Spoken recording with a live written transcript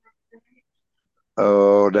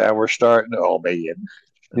Oh, now we're starting. Oh man.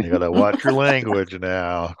 And you got to watch your language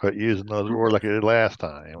now. Quit using those words like you did last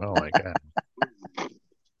time. Oh my God.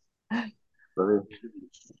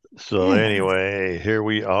 So Yeah. anyway, here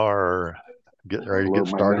we are, getting ready to Blow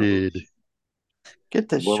get my nose. started. Get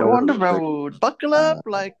the Blow my show on the nose a second. road. Buckle up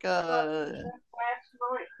like you're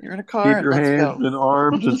in a car Keep and your let's hands go. and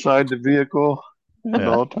arms inside the vehicle at Yeah,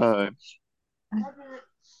 all times.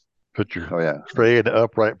 put your Oh yeah. tray in the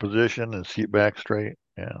upright position and seat back straight.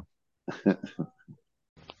 Yeah.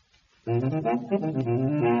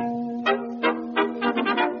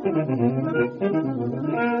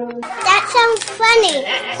 That sounds funny.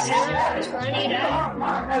 That sounds funny.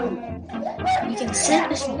 You can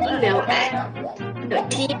send us an email at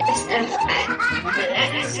tsf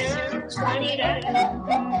that sounds funny.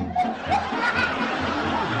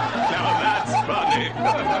 Now that's funny.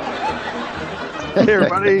 Hey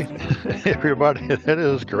everybody, everybody, that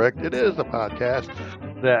is correct. It is a podcast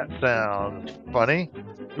that sounds funny.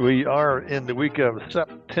 We are in the week of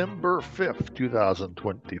September 5th,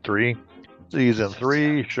 2023, season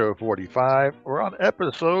 3, show 45. We're on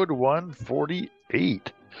episode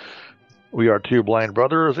 148. We are two blind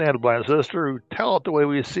brothers and a blind sister who tell it the way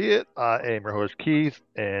we see it. I am your host, Keith,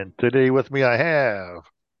 and today with me I have.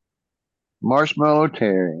 Marshmallow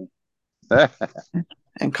Terry.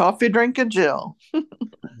 And coffee drinking Jill.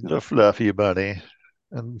 The fluffy bunny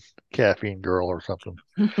and caffeine girl or something.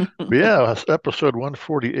 But yeah, that's episode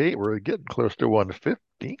 148. We're getting close to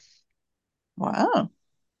 150. Wow.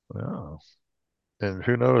 Yeah. And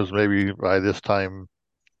who knows, maybe by this time,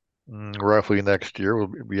 roughly next year,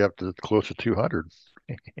 we'll be up to close to 200.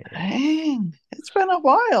 Dang. It's been a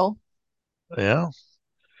while. Yeah.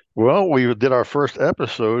 Well, we did our first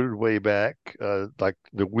episode way back, like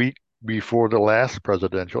the week before the last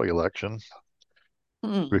presidential election,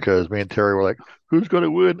 Hmm. because me and Terry were like, who's going to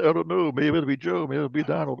win? I don't know. Maybe it'll be Joe. Maybe it'll be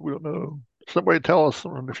Donald. We don't know. Somebody tell us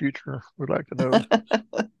in the future. We'd like to know.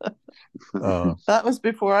 Uh, That was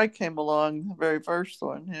before I came along, the very first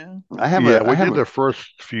one. Yeah. yeah, I we have did a the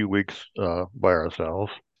first few weeks by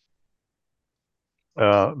ourselves.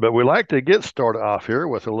 But we like to get started off here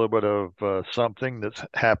with a little bit of something that's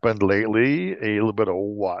happened lately, a little bit of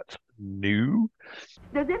what's new.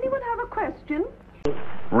 Does anyone have a question?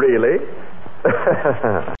 Really?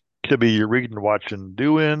 Could be you're reading, watching,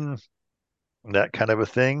 doing, that kind of a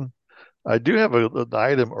thing. I do have an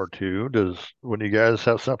item or two. Does when you guys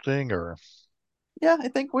have something, or Yeah, I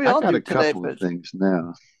think we I all got do a today, couple of but things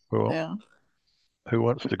now. well, yeah. who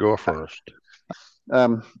wants to go first?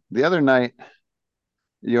 The other night,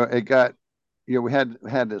 it got, we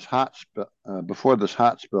had this hot spell before this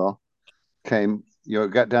hot spell came.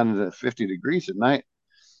 It got down to 50 degrees at night.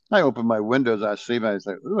 I opened my windows. I was sleeping. I was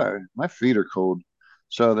like, "Ooh, my feet are cold."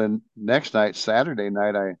 So then next night, Saturday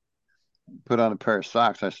night, I put on a pair of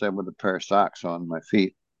socks. I slept with a pair of socks on my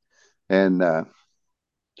feet, and I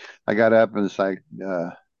got up and it's like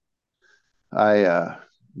I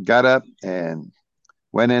got up and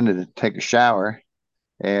went in to take a shower,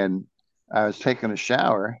 and I was taking a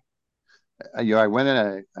shower. I went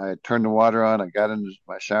in. I turned the water on. I got into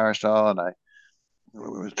my shower stall, and I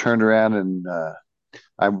was turned around and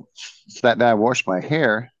I sat down, washed my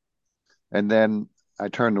hair, and then I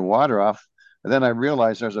turned the water off. And then I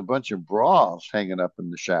realized there's a bunch of bras hanging up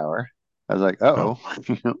in the shower. I was like, Oh,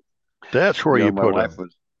 oh, that's where you my put wife them.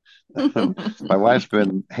 was, my wife's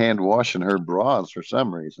been hand washing her bras for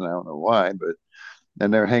some reason. I don't know why, but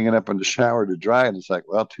and they're hanging up in the shower to dry. And it's like,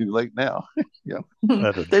 well, too late now.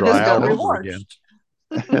 Had to They just dry got all over again.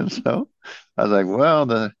 rewashed. And so I was like, well,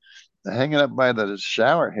 the hanging up by the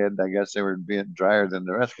shower head, I guess they were being drier than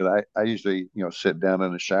the rest because I usually, sit down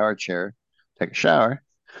in a shower chair, take a shower.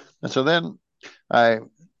 And so then I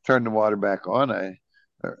turned the water back on. I,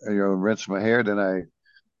 rinse my hair. Then I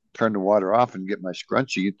turn the water off and get my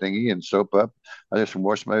scrunchie thingy and soap up. I just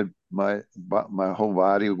washed my whole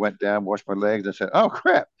body, went down, washed my legs. I said, "Oh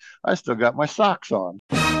crap, I still got my socks on."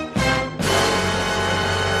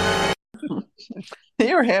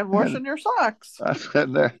 You're hand And washing your socks. I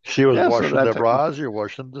said, "There, She was yeah." So washing the bras, you're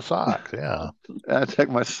washing the socks. Yeah. I took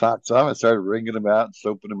my socks off and started wringing them out and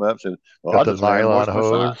soaping them up. Said, "Well, Got I'll the just hand nylon wash my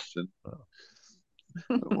hose. socks."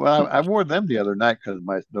 And well, I wore them the other night because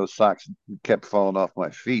my those socks kept falling off my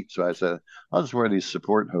feet. So I said, "I'll just wear these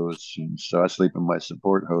support hose." And so I sleep in my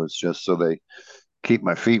support hose just so they keep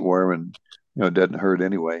my feet warm and it doesn't hurt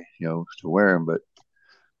anyway, to wear them. But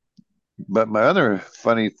my other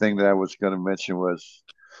funny thing that I was going to mention was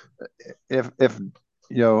if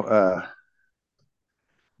you know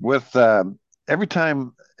with every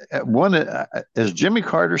time one is Jimmy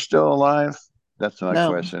Carter still alive? That's my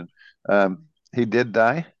No. question. He did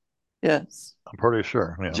die. Yes. I'm pretty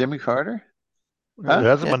sure. Yeah. Jimmy Carter? It Huh?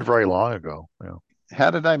 hasn't Yeah. been very long ago. Yeah. How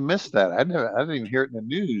did I miss that? I didn't even hear it in the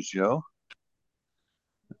news,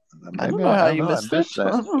 I don't Maybe know I how don't you know. I missed missed it.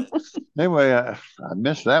 that. Anyway, I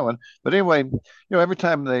missed that one. But anyway, every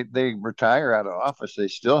time they retire out of office, they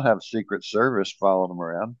still have Secret Service following them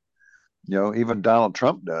around. Even Donald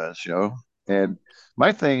Trump does. And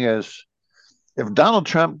my thing is, if Donald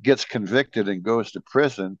Trump gets convicted and goes to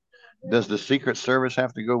prison, does the Secret Service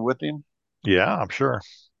have to go with him? Yeah, I'm sure.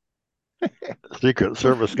 Secret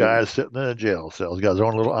Service guy is sitting in a jail cell. He's got his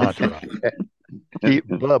own little entourage. Keep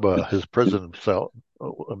Bubba, his prison cell,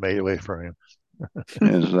 made away from him.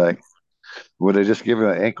 It's like, would they just give him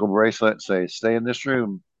an ankle bracelet and say, "Stay in this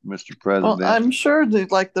room, Mr. Well, President"? I'm sure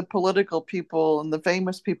the political people and the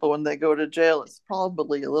famous people when they go to jail, it's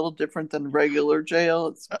probably a little different than regular jail.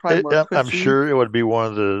 It's probably more I'm cushy. sure it would be one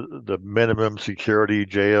of the minimum security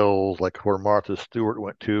jails, like where Martha Stewart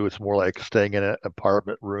went to. It's more like staying in an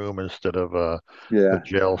apartment room instead of a Yeah,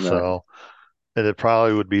 jail right. cell. And it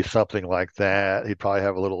probably would be something like that. He'd probably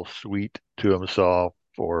have a little suite to himself,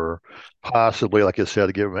 or possibly, like I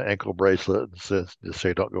said, give him an ankle bracelet and just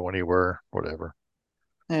say don't go anywhere, whatever.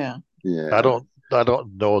 Yeah. Yeah. I don't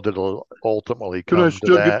know that it'll ultimately Could I come to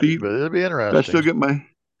still get that, to eat? but it'd be Do I still interesting. get my?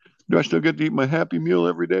 Do I still get to eat my Happy Meal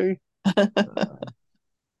every day?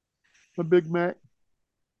 A Big Mac.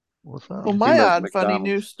 What's Well, that? He my loves odd, funny McDonald's.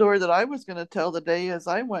 news story that I was going to tell today is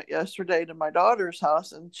I went yesterday to my daughter's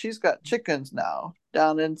house and she's got chickens now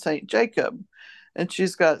down in St. Jacob. And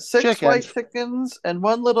she's got six white Chickens. chickens and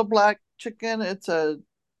one little black chicken. It's a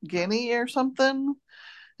guinea or something.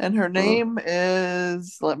 And her Oh. name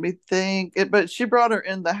is, let me think, but she brought her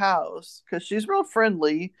in the house because she's real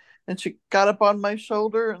friendly. And she got up on my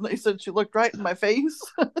shoulder and they said she looked right in my face.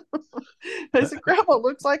 I said, Grandma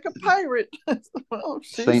looks like a pirate. Well,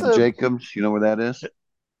 she's St. a Jacobs. You know where that is?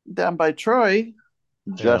 down by Troy.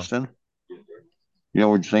 Yeah. Justin. You know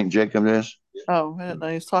where St. Jacobs is? Oh, I didn't know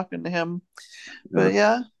he was talking to him. Uh, But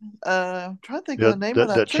yeah, I'm trying to think of Yeah, the name of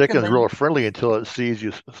that that chicken. chicken's real friendly until it sees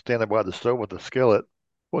you standing by the stove with the skillet.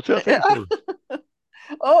 What's that thing Yeah. for?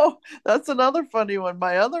 Oh, that's another funny one.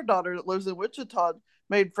 My other daughter that lives in Wichita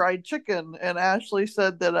made fried chicken, and Ashley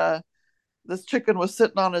said that this chicken was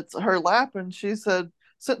sitting on its her lap, and she said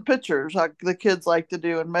sent pictures like the kids like to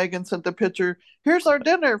do, and Megan sent the picture. Here's our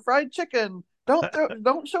dinner, fried chicken.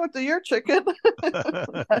 Don't show it to your chicken.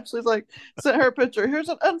 Ashley's like sent her a picture. Here's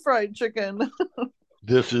an unfried chicken.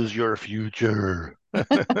 This is your future.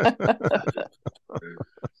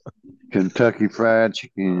 Kentucky Fried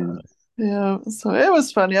Chicken. Yeah, so it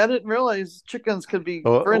was funny. I didn't realize chickens could be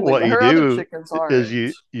friendly, What but you her other do chickens is aren't.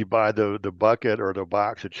 you buy the bucket or the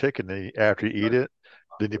box of chicken, and after you eat it,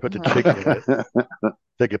 then you put the Uh-huh. chicken in it.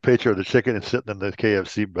 Take a picture of the chicken and sitting in the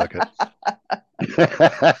KFC bucket,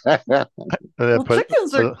 and then Well,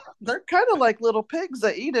 chickens are put they're kind of like little pigs.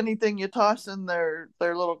 They eat anything you toss in their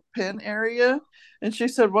little pen area. And she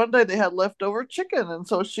said one day they had leftover chicken, and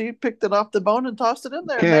so she picked it off the bone and tossed it in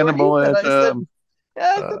there, and they were eating it. I said, Cannibalism. "Yeah,"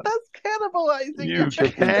 I said, uh, "That's cannibalizing your you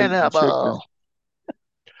Chicken chicken." eating chicken. cannibal.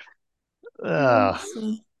 Ah,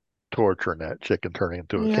 torturing that chicken turning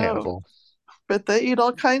into a Yeah, cannibal. but they eat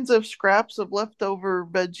all kinds of scraps of leftover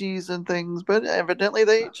veggies and things. But evidently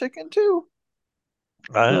they eat chicken too.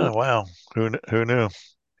 Huh. Wow. Who knew?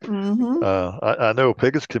 Mm-hmm. I know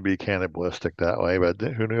pigs can be cannibalistic that way, but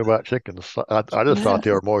who knew about chickens? I just Yeah, thought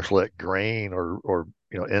they were mostly like grain or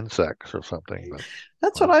insects or something. But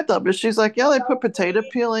that's what wow. I thought. But she's like, yeah, they put potato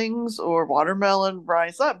peelings or watermelon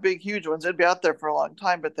rinds, not big, huge ones. They'd be out there for a long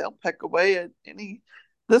time, but they'll peck away at any.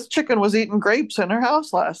 This chicken was eating grapes in her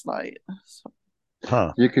house last night. So,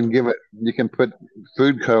 Huh. You can put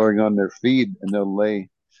food coloring on their feed and they'll lay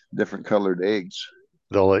different colored eggs.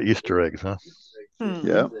 They'll lay Easter eggs, huh? hmm.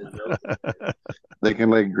 Yeah. They can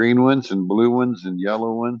lay green ones and blue ones and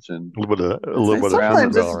yellow ones and A little And bit of brown food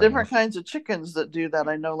sometimes and it's coloring. different kinds of chickens that do that.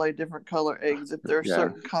 I know lay different color eggs if they're a yeah,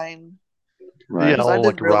 certain kind. Yeah, right. Because I like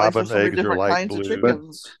didn't realize robin there's so many eggs are different light kinds of But blue.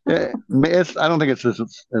 chickens. I don't think it's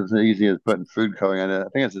as easy as putting food coloring on it. I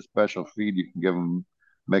think it's a special feed you can give them,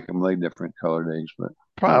 make them lay different colored eggs. But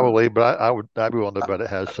Probably, but I'd be willing to bet it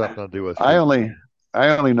has something to do with I food. only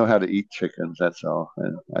I only know how to eat chickens. That's all.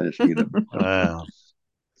 And I just eat them. Wow.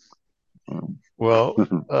 Um, Well,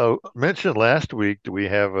 mentioned last week that we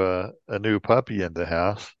have a new puppy in the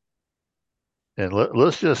house, and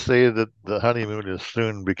let's just say that the honeymoon is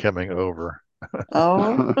soon becoming over.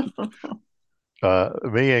 Oh,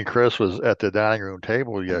 Me and Chris was at the dining room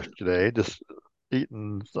table yesterday, just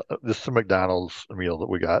eating just some McDonald's meal that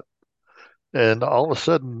we got, and all of a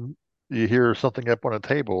sudden you hear something up on a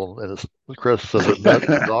table, and Chris says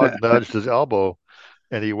the dog nudged his elbow,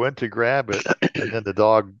 and he went to grab it, and then the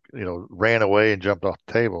dog, ran away and jumped off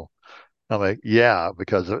the table. I'm like, yeah,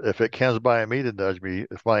 because if it comes by me to nudge me,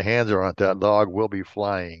 if my hands are on it, that dog will be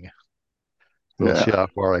flying. We'll see Yeah. how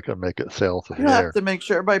far I can make it sail through You the have air. to make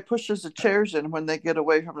sure everybody pushes the chairs in when they get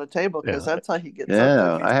away from the table, because Yeah. that's how he gets up there.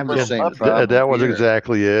 Yeah. If he's I a have the little same puppy. problem That was here.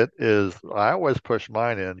 exactly it. Is I always push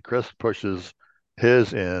mine in. Chris pushes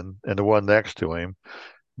his in, and the one next to him.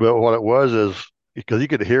 But what it was is because you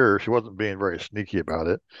could hear her, she wasn't being very sneaky about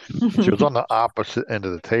it. She was on the opposite end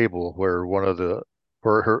of the table where where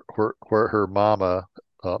her mama,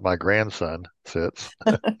 my grandson, sits,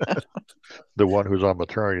 the one who's on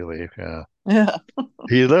maternity leave. Yeah, Yeah.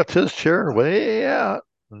 he left his chair way out,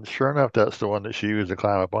 and sure enough, that's the one that she used to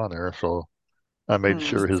climb up on there. So I made Hmm.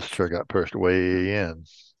 sure his chair got pushed way in.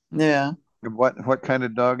 Yeah. What kind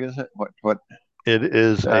of dog is it? What? It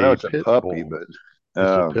is I know a it's a pit puppy, bull. but It's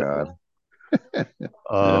a oh pit God. bull. Yeah.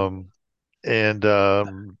 Um, and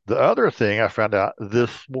the other thing I found out this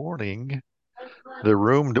morning, the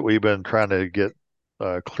room that we've been trying to get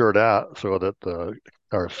cleared out so that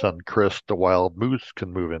our son Chris, the wild moose,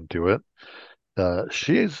 can move into it.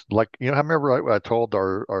 She's like, I remember I told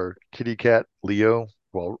our kitty cat Leo,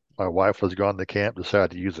 well, my wife was gone to camp,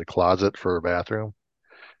 decided to use a closet for her bathroom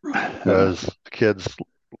because the kids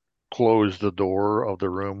closed the door of the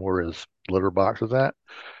room where his litter box is at.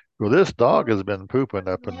 Well, this dog has been pooping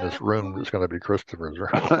up in this room that's going to be Christopher's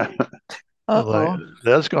room. Like, Uh-oh.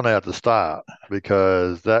 that's going to have to stop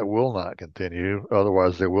because that will not continue.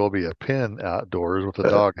 Otherwise, there will be a pen outdoors with a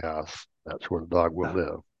doghouse. That's where the dog will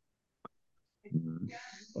live.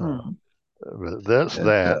 Uh, Hmm. but that's And,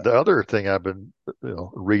 that. The other thing I've been,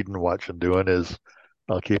 reading, watching, doing is,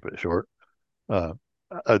 I'll keep it short. Uh,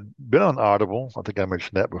 I've been on Audible. I think I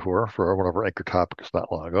mentioned that before for one of our anchor topics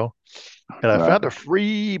not long ago. And I right. found a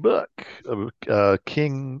free book of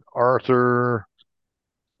King Arthur,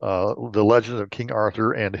 the Legend of King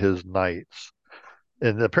Arthur and his Knights.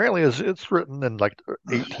 And apparently it's written in like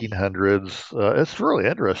 1800s. It's a really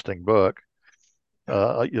interesting book.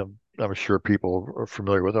 I'm sure people are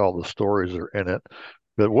familiar with all the stories that are in it.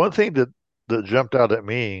 But one thing that jumped out at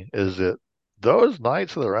me is that those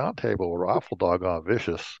knights of the Round Table were awful doggone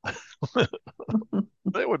vicious.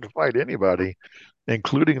 They would fight anybody,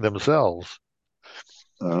 including themselves.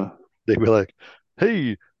 Uh, They'd be like,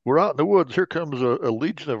 "Hey, we're out in the woods. Here comes a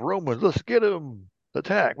legion of Romans. Let's get them!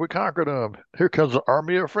 Attack! We conquered them. Here comes an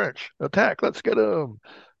army of French. Attack! Let's get them!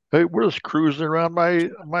 Hey, we're just cruising around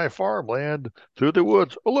my farmland through the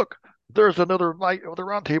woods. Oh, look, there's another knight of the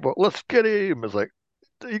Round Table. Let's get him!" It's like,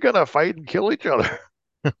 you're gonna fight and kill each other.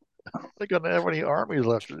 They're gonna have any armies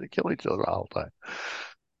left to kill each other all the time.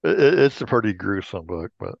 It's a pretty gruesome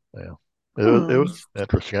book, but yeah, it Hmm. was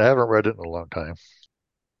interesting. I haven't read it in a long time.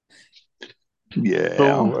 yeah.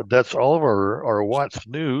 So that's all of our What's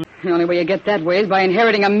News. The only way you get that way is by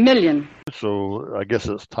inheriting $1 million. So I guess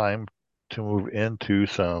it's time to move into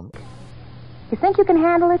some You think you can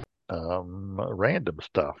handle it? random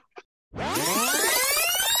stuff.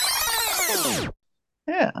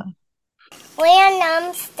 Yeah.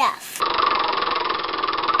 Random stuff.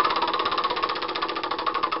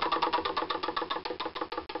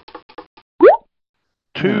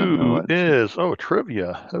 Two is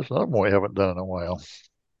trivia. That's another one we haven't done in a while.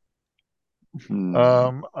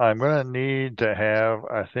 I'm gonna need to have,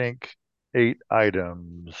 I think, 8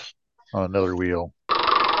 items on another wheel.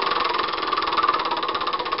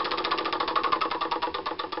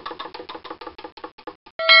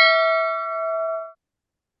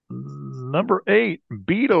 Number 8,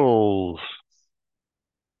 Beatles.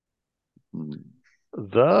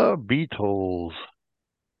 The Beatles.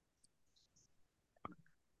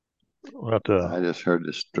 We'll have I to, just heard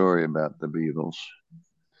the story about the Beatles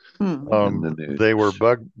Hmm. in the news. they were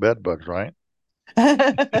bed bugs, right?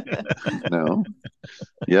 No.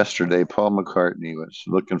 Yesterday, Paul McCartney was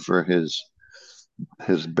looking for his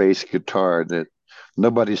bass guitar that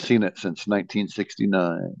nobody's seen it since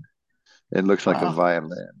 1969. It looks like a Wow.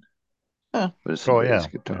 violin, Huh. but it's a Oh bass yeah.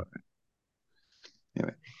 guitar.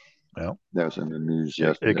 Anyway, Well, that was in the news it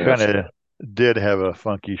yesterday. kind of did have a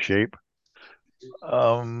funky shape.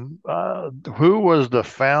 Who was the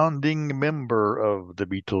founding member of the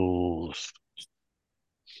Beatles?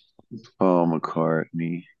 Paul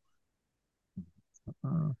McCartney.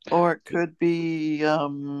 Or it could be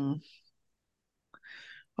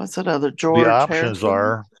what's that other The George options Harrison?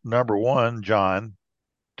 are number 1, John,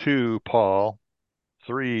 2, Paul,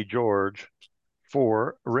 3, George,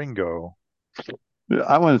 4, Ringo.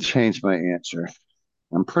 I want to change my answer.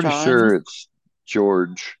 I'm pretty John. sure it's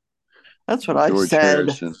George. That's what I George said.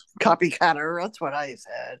 Harrison. Copycatter. That's what I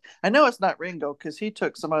said. I know it's not Ringo because he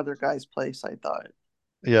took some other guy's place, I thought.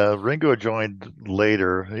 Yeah, Ringo joined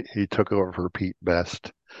later. He took over for Pete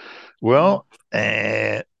Best. Oh, Well,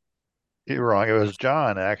 and you're wrong. It was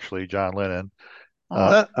John, actually, John Lennon.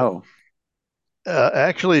 Uh, oh, Oh,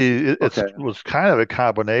 actually, it okay. was kind of a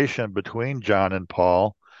combination between John and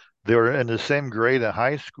Paul. They were in the same grade in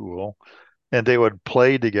high school, and they would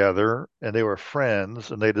play together, and they were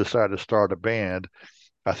friends, and they decided to start a band.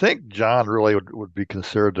 I think John really would be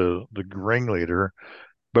considered the ringleader,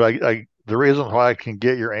 but the reason why I can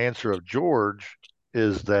get your answer of George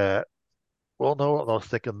is that, well, no, I was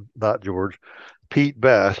thinking not George. Pete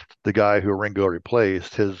Best, the guy who Ringo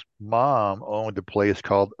replaced, his mom owned a place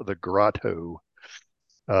called the Grotto,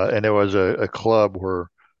 and it was a club where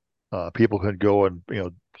people could go and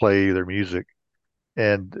play their music,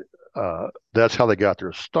 and that's how they got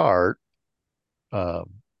their start. Um,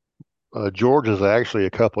 George is actually a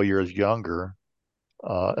couple years younger,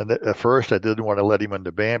 and at first I didn't want to let him in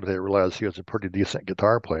the band, but they realized he was a pretty decent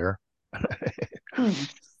guitar player, hmm.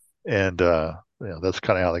 and that's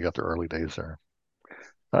kind of how they got their early days there.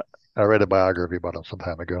 I, I read a biography about him some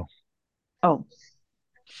time ago. Oh,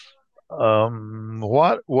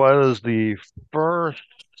 What was the first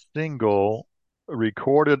single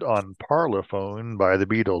recorded on Parlophone by the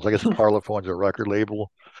Beatles? I guess Parlophone's a record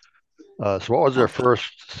label. So what was their oh.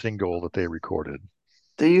 first single that they recorded?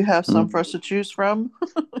 Do you have some for Mm, us to choose from?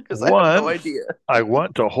 Because I have no One, idea. I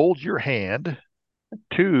want to hold your hand.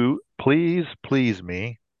 Two, please, please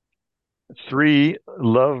me. Three,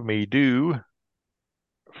 love me do.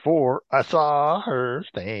 Four, I saw her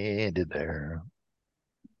standing there.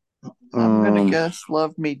 I'm gonna um, guess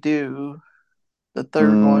 "Love Me Do," the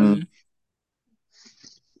third mm, one.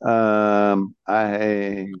 um,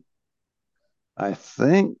 I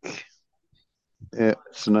think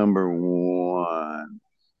it's number one.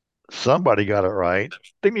 Somebody got it right.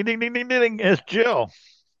 Ding, ding, ding, ding, ding, ding. It's Jill.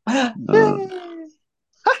 Uh, Yay!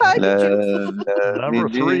 I Uh, did you? love me number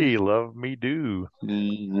do. three, love me do.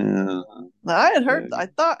 No, I had heard. I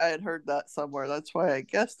thought I had heard that somewhere. That's why I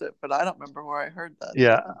guessed it, but I don't remember where I heard that Yeah,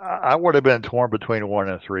 though. I would have been torn between one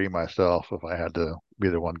and three myself if I had to be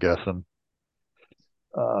the one guessing.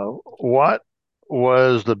 What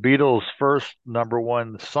was the Beatles' first number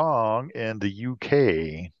one song in the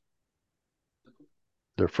UK?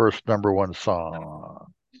 Their first number one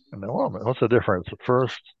song. And then, what's the difference? The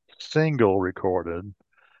first single recorded,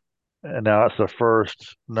 and now it's the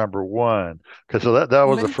first number one. Because so that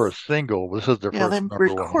was the They, first single. This is their yeah, first they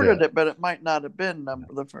number one hit. recorded it, but it might not have been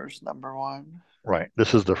the first number one. Right.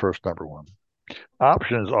 This is the first number one.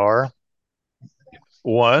 Options are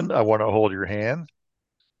one, I want to hold your hand.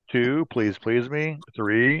 Two, please please me.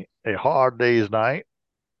 Three, a hard day's night.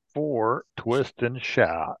 Four, twist and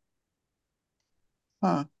shout.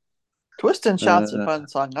 Huh. Twist and Shout's a Uh, fun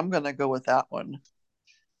song. I'm gonna go with that one.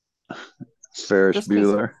 Ferris Just because,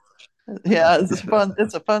 Bueller. yeah, it's fun.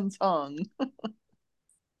 It's a fun song.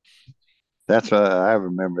 That's what I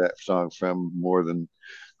remember that song from more than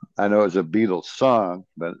I know it's a Beatles song,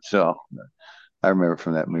 but still, I remember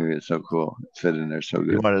from that movie. It's so cool. It fit in there so You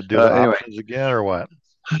good. want to do the Anyway, options again or what?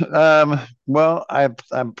 well, I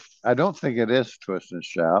don't think it is Twist and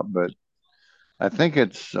Shout, but I think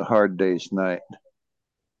it's a Hard Day's Night.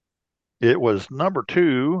 It was number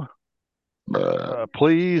two. Uh,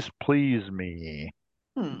 Please please me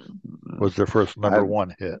Hmm. was their first I number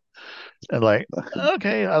one hit. And like,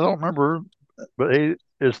 okay, I don't remember, but hey,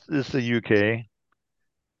 it's the UK.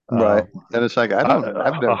 right, Um, and it's like I've a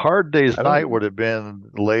never, Hard Day's I Night don't, would have been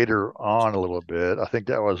later on a little bit. I think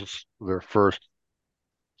that was their first.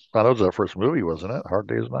 That was their first movie, wasn't it? Hard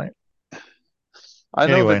Day's Night. I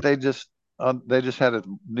know Anyway, that they just had a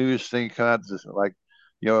news thing come out, just like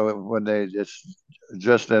when they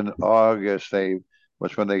just in August they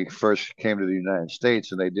was when they first came to the United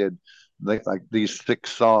States and they did like these 6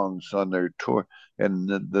 songs on their tour, and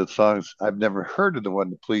the songs I've never heard of the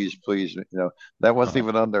one Please Please that wasn't uh,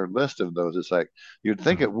 even on their list of those. It's like you'd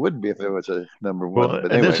think it would be if it was a number one, well,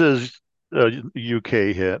 but and this anyway, is a UK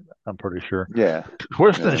hit. I'm pretty sure. yeah,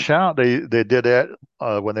 Twist and yeah. Shout, they did that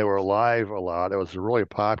when they were live a lot. It was really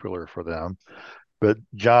popular for them. But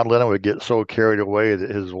John Lennon would get so carried away that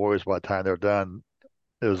his voice, by the time they're done,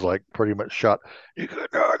 it was like pretty much shot. You could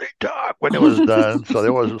hardly talk when it was done. So they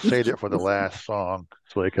always saved it for the last song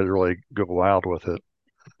so they could really go wild with it.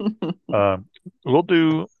 Um, we'll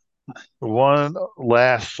do one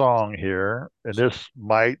last song here, and this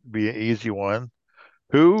might be an easy one.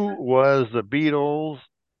 Who was the Beatles'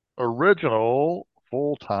 original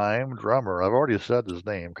full-time drummer? I've already said his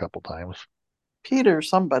name a couple times. Peter,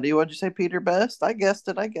 somebody. What'd you say, Peter Best? I guessed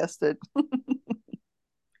it. I guessed it.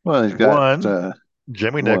 Well, he's got One,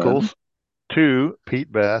 Jimmy one. Nichols. Two,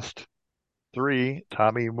 Pete Best. 3,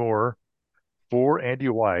 Tommy Moore. 4, Andy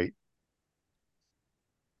White.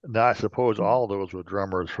 Now, I suppose all of those were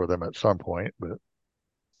drummers for them at some point, but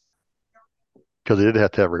because they did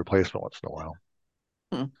have to have a replacement once in a while.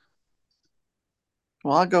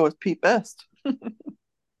 Well, I'll go with Pete Best. Ding,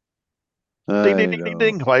 ding, ding, ding,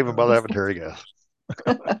 ding. Why even bother having Terry guess?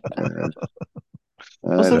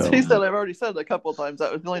 Well, since he said, I've already said it a couple of times.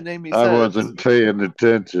 That was the only name he said. I wasn't paying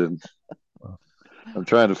attention. I'm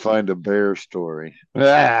trying to find a bear story.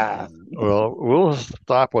 Well, we'll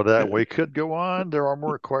stop with that. We could go on. There are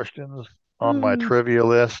more questions on my trivia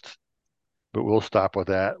list, but we'll stop with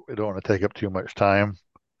that. We don't want to take up too much time.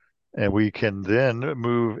 And we can then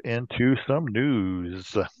move into some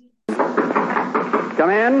news. Come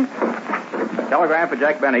in. Telegram for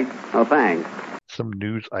Jack Benny. Oh, thanks. Some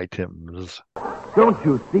news items. Don't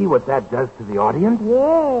you see what that does to the audience?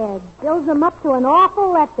 Yeah, builds them up to an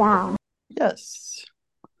awful letdown. Yes.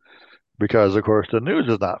 Because, of course, the news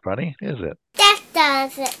is not funny, is it? That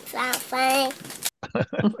doesn't sound funny.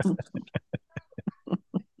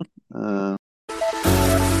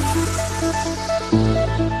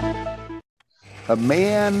 A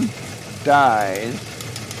man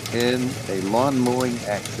dies in a lawn mowing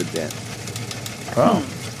accident. Oh.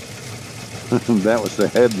 That was the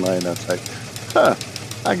headline. I was like,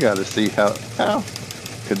 I got to see how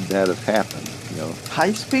could that have happened?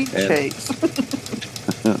 High-speed chase.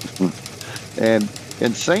 And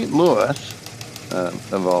in St. Louis,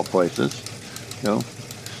 of all places,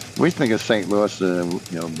 we think of St. Louis,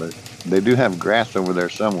 but they do have grass over there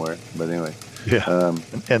somewhere. But anyway. Yeah.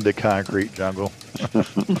 And the concrete jungle.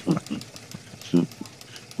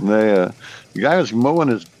 The guy was mowing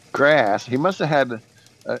his grass. He must have had,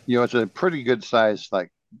 it's a pretty good size,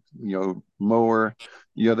 mower.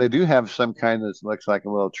 They do have some kind that looks like a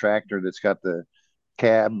little tractor that's got the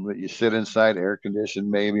cab that you sit inside, air conditioned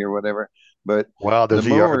maybe or whatever. But wow, there's a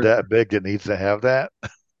yard that big that needs to have that.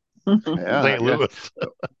 Yeah, St. Louis.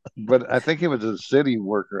 But I think it was a city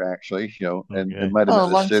worker actually, and it might have been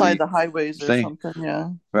alongside the highways or something. Yeah,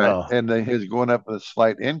 right. Oh. And he was going up a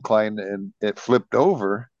slight incline, and it flipped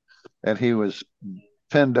over, and he was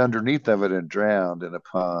pinned underneath of it and drowned in a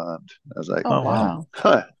pond. I was like, oh wow.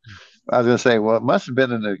 Huh. I was going to say, well, it must have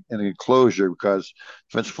been in an enclosure, because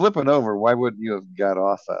if it's flipping over, why wouldn't you have got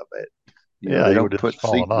off of it? They don't put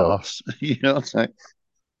seatbelts. It's like,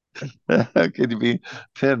 how could you be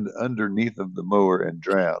pinned underneath of the mower and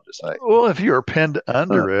drowned? It's like, well, if you were pinned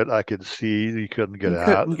under it, I could see you couldn't get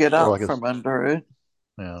out. Couldn't get out from under it.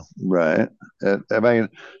 Yeah, right. I mean,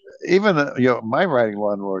 even my riding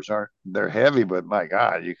lawnmowers they're heavy, but my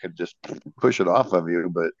God, you could just push it off of you.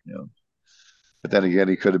 But but then again,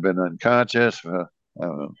 he could have been unconscious. I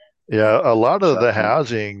don't know. Yeah, a lot of the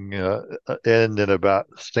housing in and about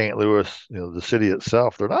St. Louis, the city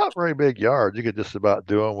itself, they're not very big yards. You could just about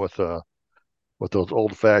do them with those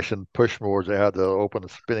old-fashioned push mowers that had the open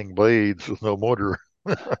spinning blades with no motor.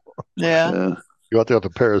 Yeah. You out there with a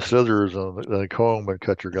pair of scissors and a comb and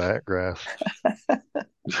cut your grass. But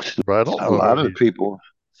I don't know. A lot of people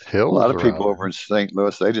over in St.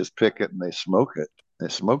 Louis, they just pick it and they smoke it. They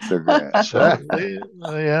smoke their grass.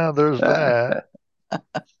 Yeah, there's that.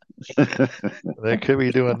 They could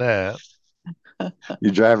be doing that.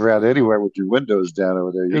 You drive around anywhere with your windows down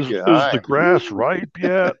over there. Is the grass ripe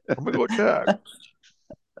yet? Let me go check.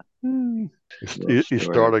 You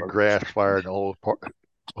start a grass fire and the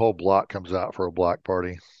whole block comes out for a block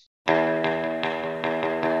party.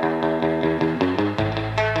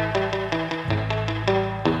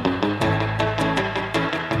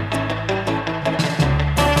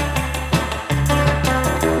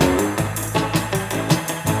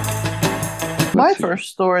 My first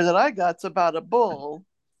story that I got's about a bull.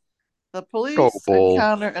 The police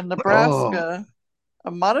encounter in Nebraska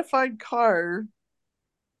a modified car.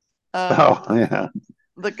 Yeah.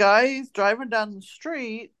 The guy's driving down the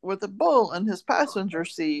street with a bull in his passenger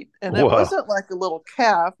seat, and it wasn't like a little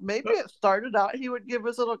calf. Maybe it started out he would give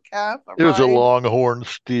his little calf a ride. It was a longhorn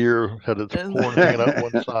steer, had its horn hanging out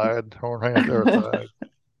one side, horn hanging out the other side.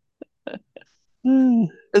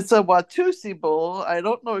 It's a Watusi bull. I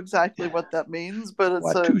don't know exactly what that means, but it's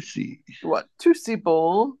Watusi. A Watusi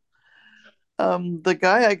bull. The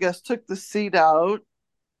guy, I guess, took the seat out.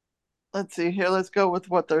 Let's see here. Let's go with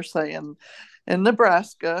what they're saying. In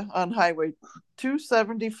Nebraska, on Highway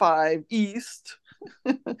 275 East,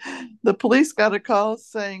 the police got a call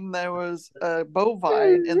saying there was a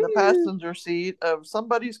bovine in the passenger seat of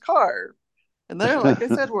somebody's car. And they're, like I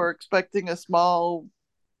said, we're expecting a small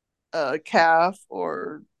calf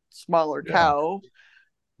or smaller cow,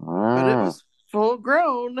 but it was full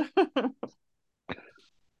grown.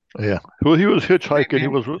 Yeah. Well, he was hitchhiking. He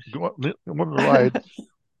was wanting to ride.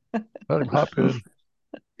 Let him hop in.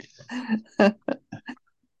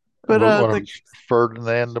 But One of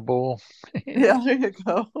Ferdinand the Bull. yeah, there you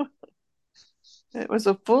go. It was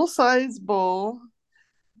a full-size bull.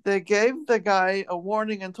 They gave the guy a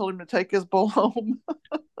warning and told him to take his bull home.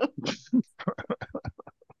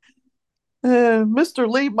 Mr.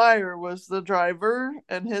 Lee Meyer was the driver,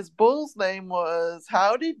 and his bull's name was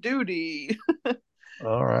Howdy Doody.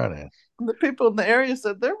 All righty. The people in the area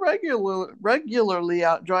said they're regularly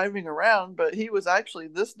out driving around, but he was actually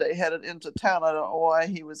this day headed into town. I don't know why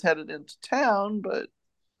he was headed into town, but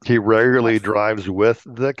he regularly drives with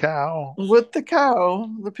the cow. With the cow,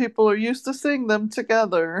 the people are used to seeing them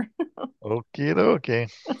together. Okie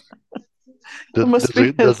dokie.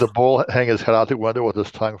 Does the bull hang his head out the window with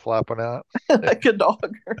his tongue flapping out? Like a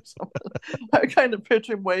dog or something. I kind of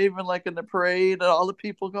picture him waving like in the parade and all the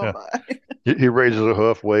people go by. He raises a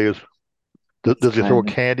hoof, waves. Does he throw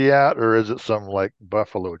candy out, or is it some like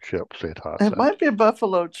buffalo chips they toss It might be a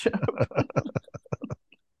buffalo chip.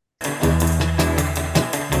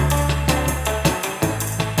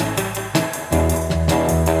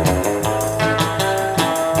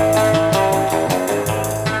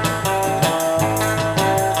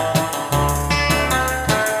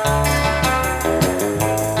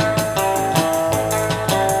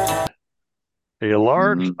 A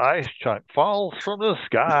large ice chunk falls from the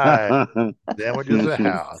sky, damages a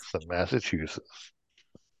house in Massachusetts.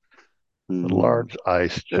 A large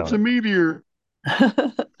ice chunk. It's a meteor.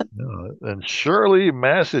 In Shirley,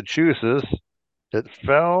 Massachusetts, it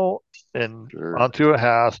fell onto a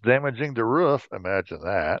house, damaging the roof. Imagine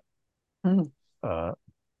that. The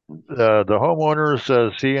homeowner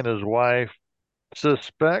says he and his wife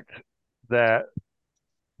suspect that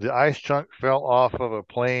the ice chunk fell off of a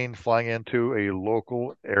plane flying into a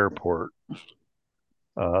local airport.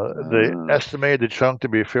 They estimated the chunk to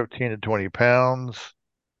be 15 to 20 pounds.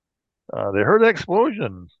 They heard the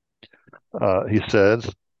explosion, he says.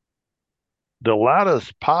 The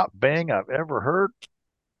loudest pop bang I've ever heard.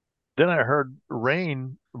 Then I heard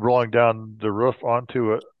rain rolling down the roof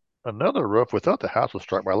onto another roof without the house was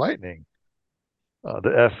struck by lightning.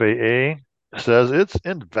 The FAA says it's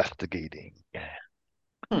investigating.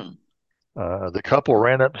 The couple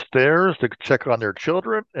ran upstairs to check on their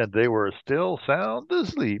children, and they were still sound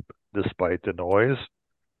asleep despite the noise.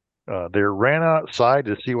 They ran outside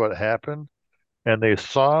to see what happened, and they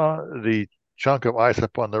saw the chunk of ice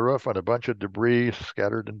up on the roof and a bunch of debris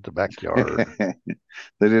scattered in the backyard.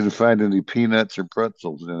 They didn't find any peanuts or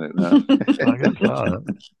pretzels in it. No? I guess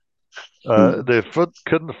not. They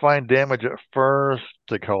couldn't find damage at first.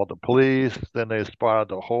 They called the police. Then they spotted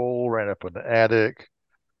the hole, ran up in the attic.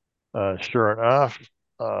 Sure enough,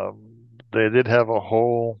 they did have a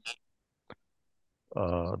hole.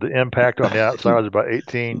 The impact on the outside was about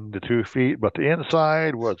 18 to 2 feet, but the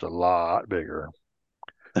inside was a lot bigger.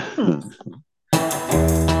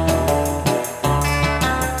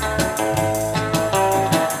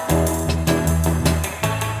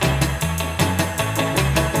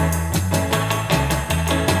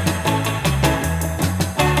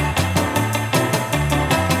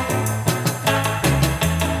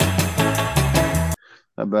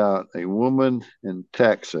 About a woman in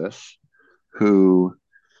Texas who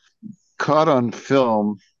caught on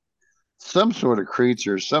film some sort of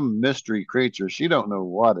creature, some mystery creature. She don't know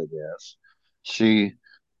what it is. She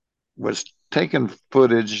was taking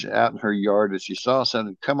footage out in her yard and she saw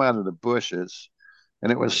something come out of the bushes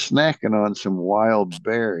and it was snacking on some wild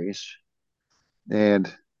berries.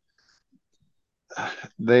 And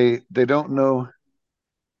they don't know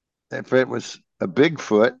if it was a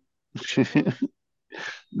Bigfoot.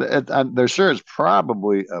 They're sure it's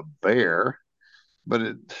probably a bear,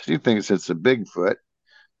 but she thinks it's a Bigfoot.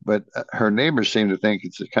 But her neighbors seem to think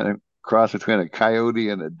it's a kind of cross between a coyote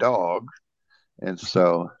and a dog, and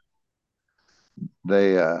so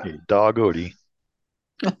they doggoty,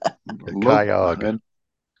 coyote. And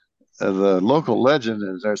the local legend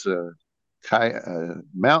is there's a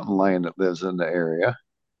mountain lion that lives in the area,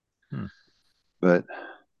 but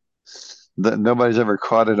nobody's ever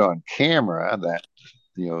caught it on camera. That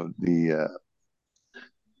the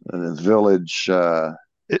village.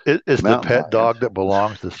 It's the pet dog that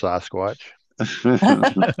belongs to Sasquatch.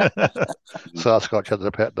 Sasquatch has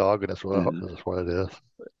a pet dog, and that's what it is.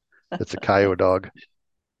 It's a coyote dog.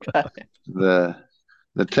 The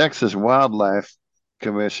Texas Wildlife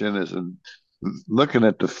Commission is looking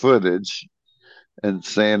at the footage and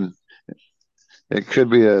saying it could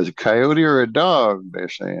be a coyote or a dog. They're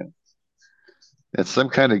saying it's some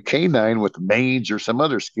kind of canine with mange or some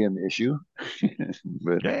other skin issue.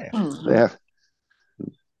 But they have.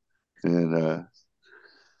 and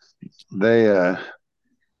they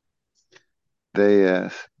they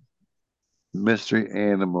mystery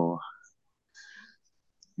animal.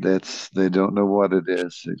 They don't know what it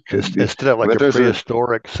is. It could be, Instead of like but a there's a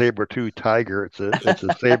prehistoric saber-toothed tiger, it's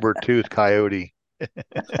a saber-toothed coyote.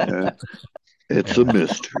 it's a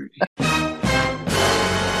mystery.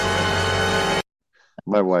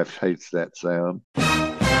 My wife hates that sound.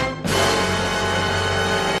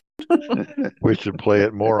 We should play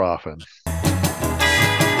it more often.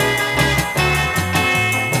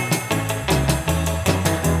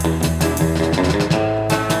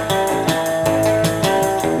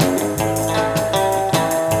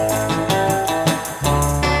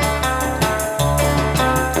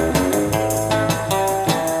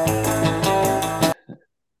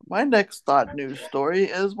 My next thought news story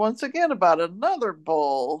is once again about another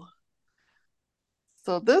bull.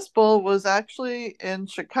 So this bull was actually in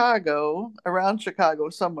Chicago, around Chicago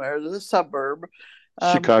somewhere, the suburb.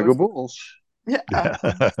 Chicago Bulls. Yeah.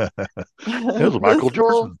 It was Michael This bull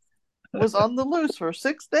Jordan. was on the loose for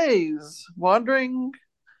 6 days, wandering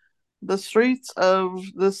the streets of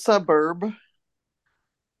the suburb.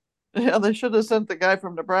 Yeah, they should have sent the guy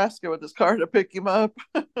from Nebraska with his car to pick him up.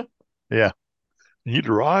 Yeah. Need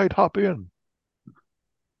to ride? Hop in.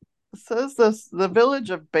 It says the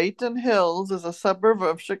village of Baton Hills is a suburb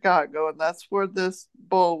of Chicago, and that's where this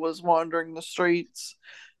bull was wandering the streets.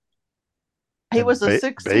 He was a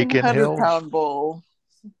Bacon 1,600 Hills? pound bull.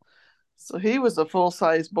 So he was a full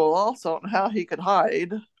size bull also, and how he could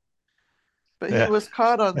hide. But he was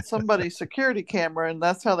caught on somebody's security camera, and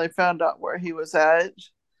that's how they found out where he was at.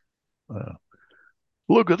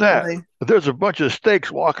 Look at that. There's a bunch of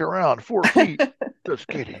steaks walking around 4 feet. Just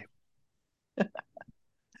kidding.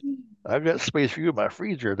 I've got space for you in my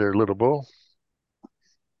freezer there, little bull.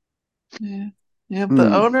 Yeah. Yeah,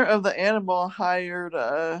 the owner of the animal hired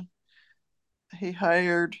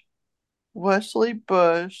Wesley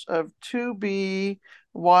Bush of 2B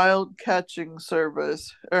Wild Catching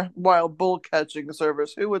Service, or Wild Bull Catching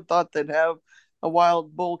Service. Who would thought they'd have a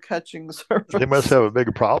wild bull catching service? They must have a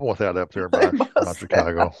big problem with that up there by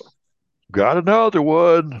Chicago. Got another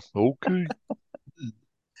one. Okay.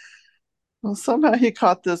 Well, somehow he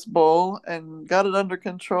caught this bull and got it under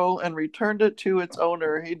control and returned it to its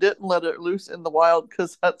owner. He didn't let it loose in the wild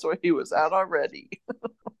because that's where he was at already.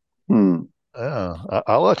 Yeah,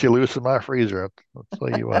 I'll let you loose in my freezer. I'll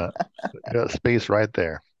tell you what. Got space right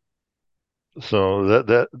there. So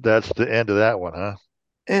that's the end of that one, huh?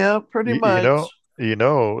 Yeah, pretty much. You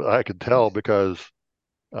know, I could tell because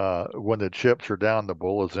when the chips are down, the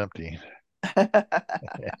bowl is empty.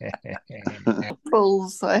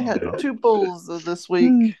 Bulls. I had 2 bulls this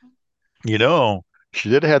week. You know, she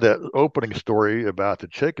did have that opening story about the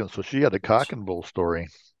chicken, so she had a cock and bull story.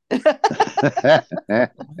 Holy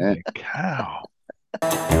cow.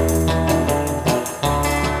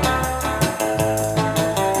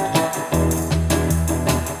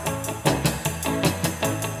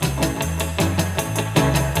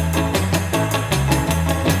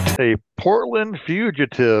 A Portland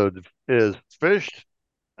fugitive is fished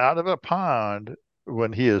out of a pond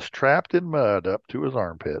when he is trapped in mud up to his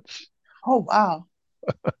armpits. Oh, wow.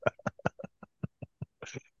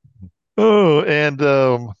 Oh, and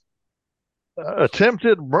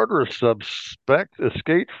attempted murder suspect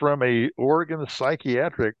escaped from a Oregon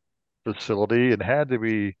psychiatric facility and had to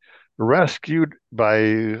be rescued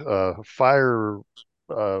by fire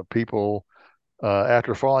people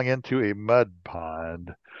after falling into a mud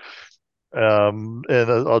pond. And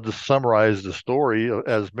I'll just summarize the story.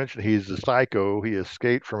 As mentioned, he's a psycho. He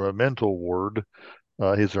escaped from a mental ward.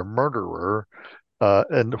 He's a murderer.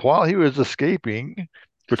 And while he was escaping,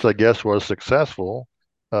 which I guess was successful,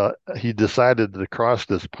 he decided to cross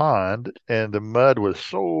this pond, and the mud was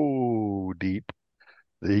so deep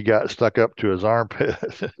that he got stuck up to his armpit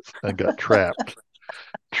and got trapped.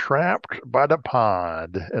 Trapped by the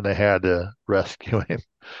pond, and they had to rescue him.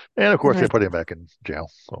 And of course, they put him back in jail.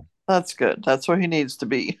 So that's good. That's where he needs to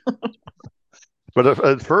be. But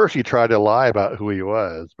at first, he tried to lie about who he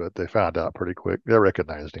was, but they found out pretty quick. They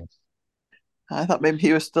recognized him. I thought maybe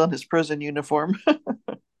he was still in his prison uniform.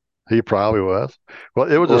 He probably was. Well,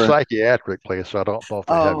 it was a psychiatric place, so I don't know if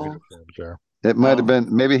they have uniforms there. It might have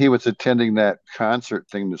been, maybe he was attending that concert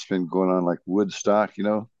thing that's been going on, like Woodstock, you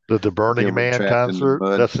know? The Burning Man concert?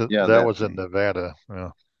 That was in Nevada.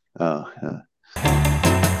 Yeah. Oh, yeah.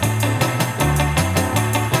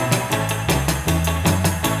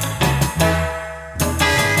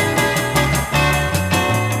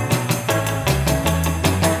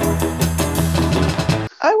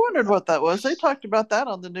 what that was. They talked about that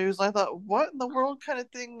on the news. I thought, what in the world kind of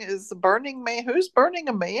thing is the burning man? Who's burning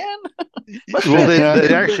a man? Well, they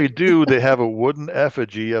actually do. They have a wooden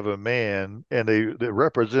effigy of a man, and it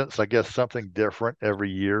represents, I guess, something different every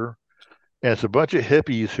year. And it's a bunch of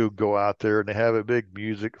hippies who go out there and they have a big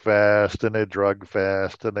music fest and a drug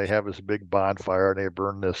fest and they have this big bonfire and they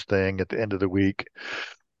burn this thing at the end of the week.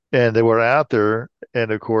 And they were out there,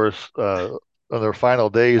 and of course, on their final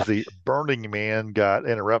days, the Burning Man got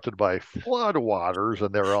interrupted by flood waters,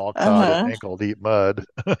 and they were all caught in ankle-deep mud.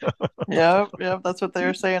 Yep, that's what they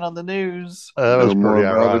were saying on the news. That was pretty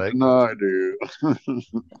ironic. Than I do.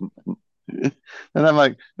 And I'm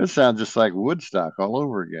like, this sounds just like Woodstock all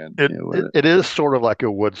over again. It is sort of like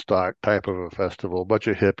a Woodstock type of a festival. A bunch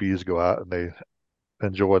of hippies go out and they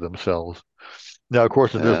enjoy themselves. Now, of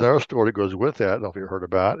course, there's another story that goes with that. I don't know if you heard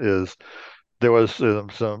about is there was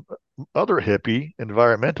some other hippie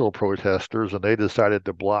environmental protesters, and they decided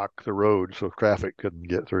to block the road so traffic couldn't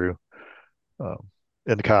get through. And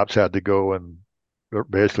the cops had to go and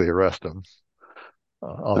basically arrest them. I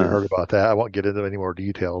don't know if you heard about that. I won't get into any more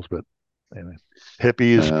details, but anyway,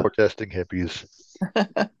 hippies protesting hippies.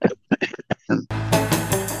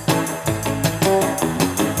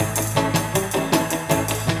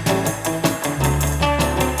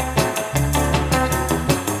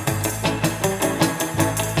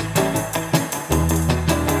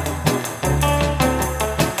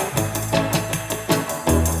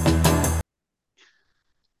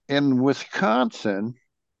 In Wisconsin,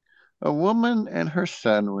 a woman and her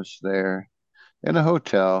son was there in a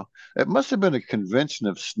hotel. It must have been a convention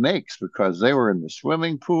of snakes because they were in the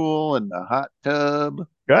swimming pool and the hot tub.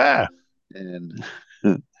 Yeah. And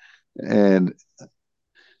and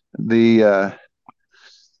the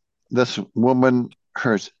this woman,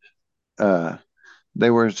 they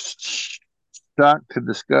were shocked to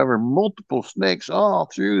discover multiple snakes all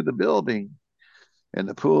through the building. In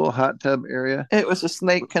the pool, hot tub area. It was a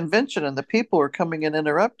snake convention, and the people were coming and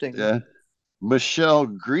interrupting. Yeah. Michelle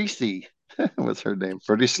Greasy was her name.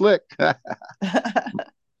 Pretty slick. Her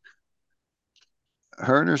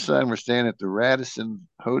and her son were staying at the Radisson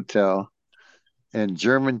Hotel in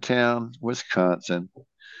Germantown, Wisconsin.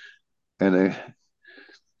 And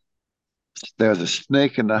there was a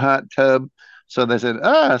snake in the hot tub. So they said,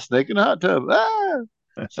 snake in the hot tub.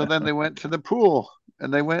 So then they went to the pool,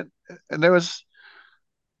 and there was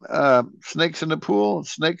snakes in the pool,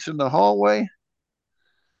 snakes in the hallway.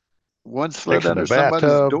 One slid under somebody's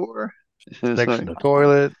door. Snakes in the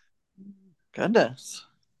toilet. Goodness.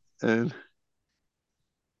 And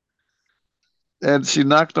she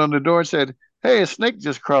knocked on the door and said, "Hey, a snake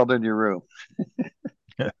just crawled in your room."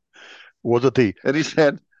 Was it the and he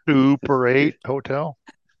said Super 8 hotel?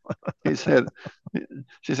 She said,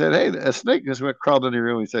 "Hey, a snake just crawled in your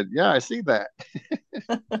room." He said, "Yeah, I see that."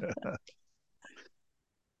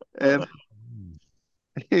 And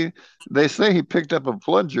they say he picked up a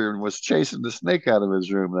plunger and was chasing the snake out of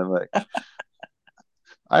his room. And I'm like,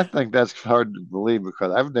 I think that's hard to believe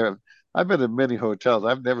because I've been in many hotels.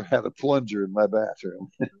 I've never had a plunger in my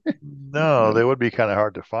bathroom. No, they would be kind of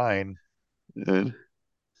hard to find. And,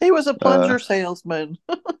 he was a plunger salesman.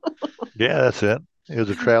 Yeah, that's it. He was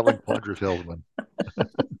a traveling plunger salesman.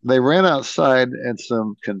 They ran outside, and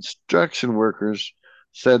some construction workers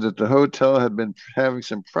said that the hotel had been having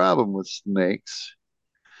some problem with snakes,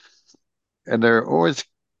 and they're always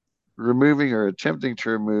removing or attempting to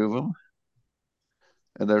remove them,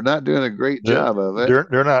 and they're not doing a great job of it.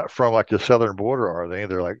 They're not from like the southern border, are they?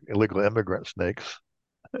 They're like illegal immigrant snakes.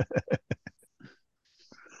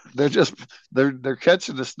 They're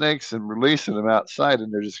catching the snakes and releasing them outside,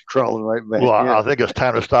 and they're just crawling right back. Well, I think it's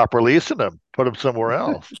time to stop releasing them. Put them somewhere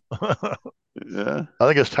else. Yeah, I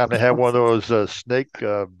think it's time to have one of those snake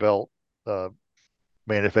belt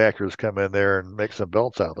manufacturers come in there and make some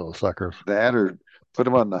belts out of those suckers. That or put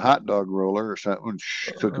them on the hot dog roller or something,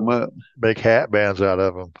 cook them up. Make hat bands out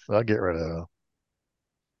of them. I'll get rid of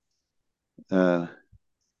them.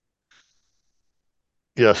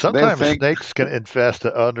 Yeah, sometimes snakes can infest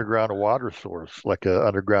an underground water source, like an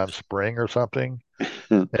underground spring or something,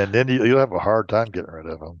 and then you'll have a hard time getting rid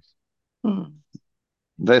of them.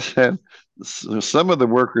 They said some of the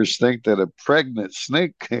workers think that a pregnant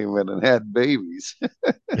snake came in and had babies.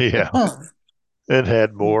 Yeah, and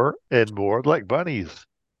had more and more, like bunnies.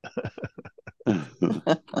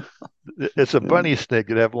 It's a bunny snake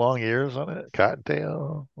that have long ears on it,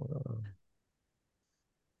 cottontail.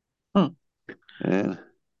 Yeah.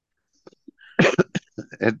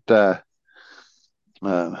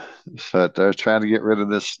 So they're trying to get rid of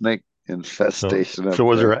this snake infestation. So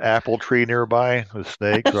was there an apple tree nearby with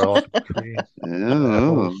snakes? Or all the tree?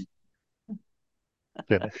 Oh.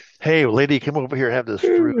 Hey, lady, come over here. Have this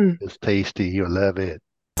fruit. It's tasty. You'll love it.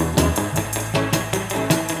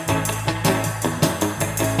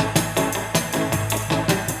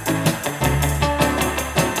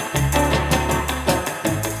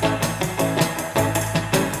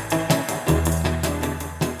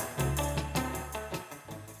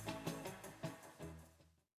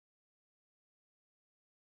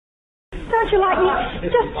 Don't you like me?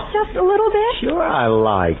 Just a little bit? Sure, I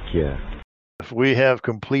like you. We have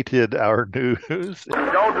completed our news.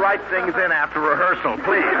 Don't write things in after rehearsal,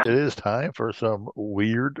 please. It is time for some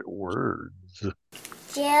weird words. Just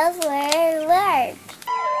weird words. Weird words.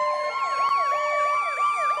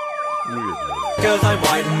 Because I'm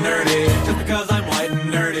white and nerdy. Just because I'm white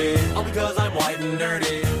and nerdy. All because I'm white and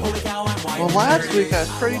nerdy. Holy cow, I'm white Well, and last nerdy. week I was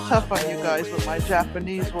pretty tough on you guys with my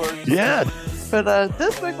Japanese words. Yeah. But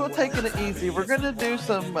this week we're taking it easy. We're going to do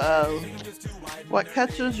some what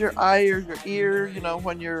catches your eye or your ear,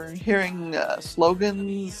 when you're hearing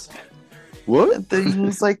slogans What? and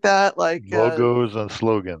things like that. Like Logos and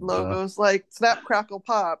slogans. logos like Snap, Crackle,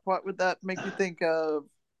 Pop. What would that make you think of?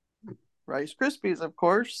 Rice Krispies, of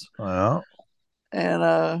course. Well,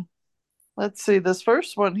 And let's see. This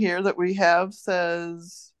first one here that we have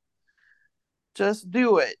says, just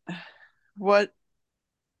do it. What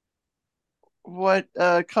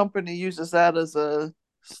company uses that as a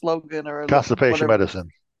slogan or a constipation whatever? medicine.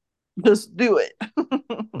 Just do it.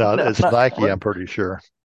 No, it's not- Nike, what? I'm pretty sure.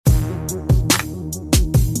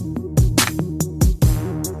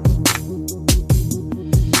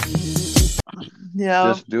 Yeah.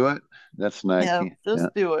 Just do it. That's Nike. Yeah, just Yeah.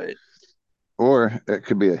 do it. Or it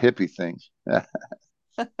could be a hippie thing.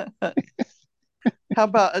 How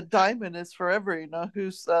about a diamond is forever?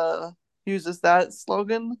 Who's uses that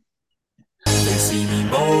slogan? They see me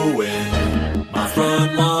mowing my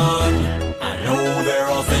front lawn. I know they're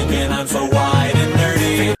all thinking I'm so white and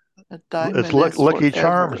nerdy. A diamond It's is Lucky forever.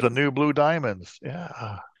 Charms, the new blue diamonds.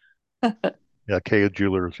 Yeah. Yeah, K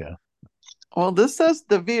Jewelers, yeah. Well, this says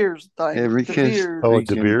De Beers diamond. Every De kid's Beers. Oh, Freaking-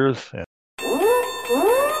 De Beers. Yeah.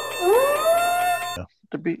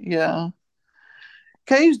 Yeah.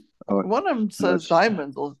 K's. Oh, One of them says it's-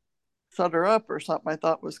 diamonds will shut her up or something. I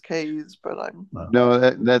thought was K's, but I'm. No,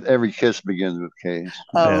 that every kiss begins with K's.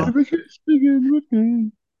 Oh. Every kiss begins with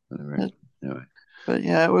K's. Whatever. Anyway. But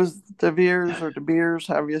yeah, it was De Beers or De Beers,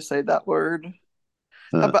 however you say that word.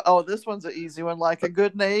 How about, this one's an easy one, like a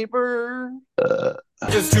good neighbor.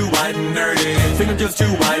 Just too white and nerdy. Think I'm just too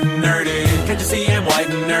white and nerdy. Can't you see I'm white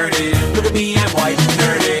and nerdy? Look at me, I'm white and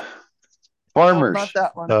nerdy. Farmers. No, not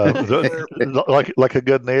that one. Like a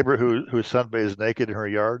good neighbor who sunbathes naked in her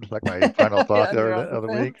yard, like my final thought Yeah, the you're on other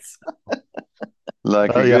the week. fence.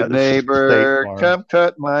 Like Oh, a yeah, good neighbor, State Farm. come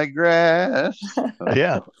cut my grass.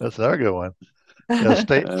 Yeah, that's another good one. Yeah,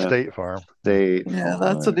 State Farm. State Yeah,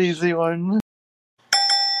 that's an Farmers. easy one.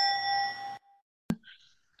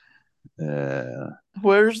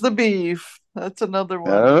 Where's the beef? That's another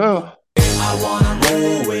one. Oh, I wanna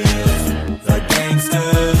roll with the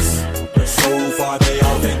gangsters. But so far they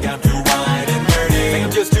all think I'm too white and nerdy. Think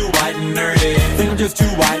I'm just too white and nerdy. Think I'm just too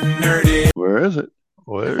white and nerdy. where is it?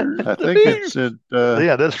 Where? I think it's at.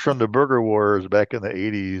 Yeah, that's from the Burger Wars back in the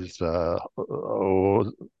 80s.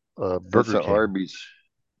 That's Burger the King. Arby's.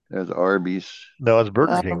 There's Arby's. No, it's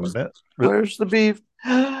Burger King, wasn't it? Where's the beef?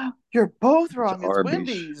 You're both wrong. It's Arby's.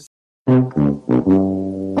 Wendy's.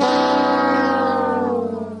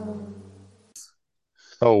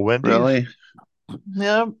 Oh, Wendy's. Really?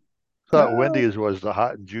 Yeah. I thought Wendy's was the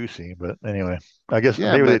hot and juicy, but anyway, I guess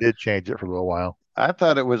Yeah, maybe they but- did change it for a little while. I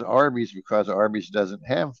thought it was Arby's because Arby's doesn't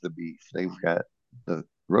have the beef. They've got the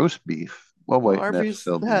roast beef. Well, wait, that's Arby's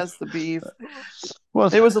still beef. has the beef.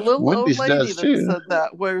 Well, It was a little Wendy's old lady does that too. said that.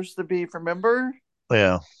 Where's the beef? Remember?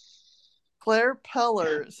 Yeah. Claire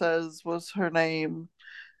Peller, it says, was her name.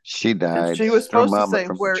 She died. And she was Her supposed to mama say,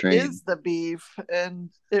 from the "Where train. is the beef?" And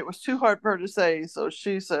it was too hard for her to say. So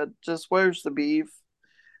she said, just where's the beef?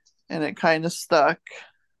 And it kind of stuck.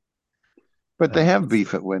 But they have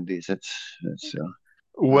beef at Wendy's. It's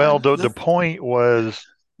Well, the This- point was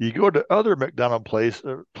you go to other McDonald's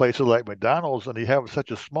places like McDonald's and you have such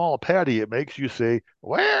a small patty, it makes you say,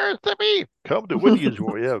 "Where's the beef? Come to Wendy's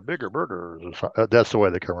where you have bigger burgers." Or something. That's the way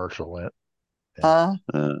the commercial went.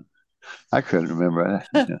 I couldn't remember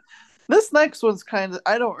that. Yeah. This next one's kind of,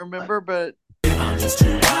 I don't remember, but I'm just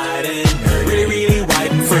too white and nerdy. Really, really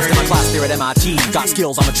white and nerdy. First in my class there at MIT. Got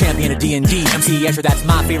skills, I'm a champion of D&D. MC Escher, that's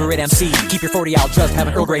my favorite MC. Keep your 40 out, just have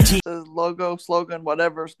an Earl Grey tea. the logo, slogan,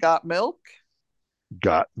 whatever's got milk.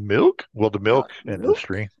 Got milk? Well, the milk Got milk?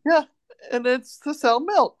 industry. Yeah. And it's to sell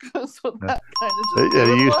milk. So Yeah. that kind of just It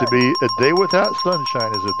blew it used to away. be a day without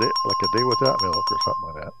sunshine is like a day without milk or something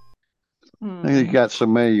like that. You got so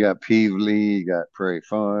many. You got Peevely, you got Prairie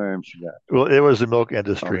Farms, you got Well, it was the milk all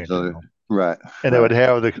industry in these other. general. Right. And they would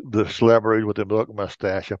have the celebrity with the milk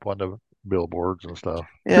mustache up on the billboards and stuff.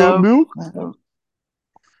 Yeah. Milk?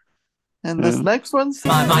 And this next one's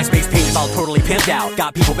my MySpace page is all totally pimped out.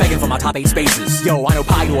 Got people begging for my top 8 spaces. Yo, I know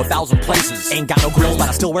pie to 1,000 places. Ain't got no grills, but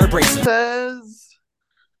I still wear braces. says,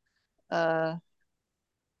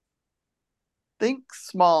 think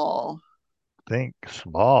small. Think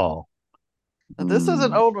small. And this is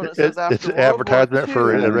an old one. It says after it's an World War advertisement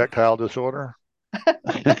for II. erectile disorder.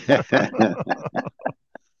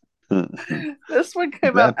 This one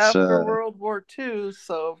came out after World War II,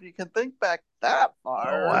 so if you can think back that far.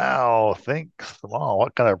 Oh, wow, think small.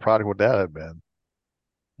 What kind of product would that have been?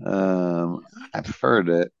 I've heard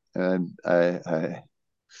it, and I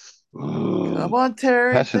Come on,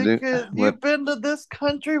 Terry. You've been to this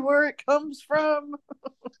country where it comes from.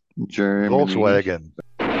 Germany. Volkswagen.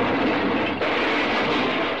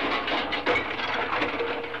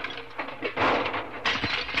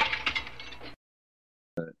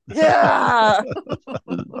 Yeah.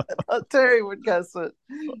 I thought Terry would guess it.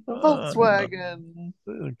 Volkswagen.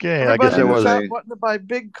 Okay, I guess it was wanting to buy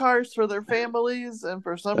big cars for their families, and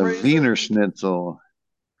for some reason, Wiener Schnitzel.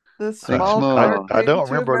 This small car. I don't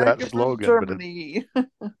remember that slogan, Germany. but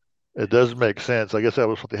it does make sense. I guess that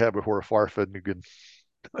was what they had before Fahrvergnügen.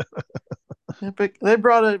 They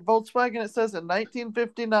brought a Volkswagen. It says in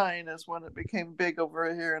 1959 is when it became big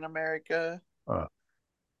over here in America.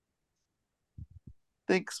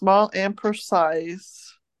 Think small and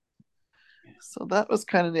precise. So that was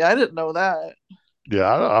kind of neat. I didn't know that.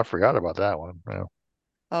 Yeah, I forgot about that one. Yeah.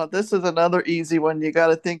 Oh, this is another easy one. You got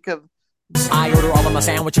to think of. I order all of my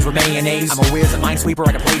sandwiches with mayonnaise. I'm a whiz at Minesweeper,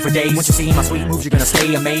 I can play for days. Once you see my sweet moves, you're gonna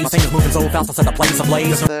stay amazed. My fingers moving so fast, I'll set the place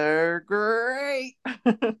ablaze. They're great.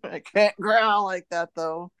 I can't growl like that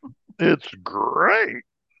though. It's great.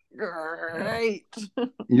 Great.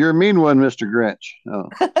 You're a mean one, Mr. Grinch. Oh.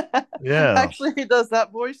 Yeah. Actually, he does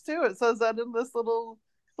that voice too. It says that in this little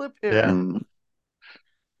clip here. Yeah.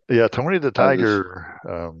 Yeah, Tony the Tiger.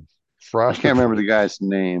 I can't remember the guy's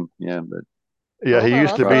name. Yeah, but. Yeah, he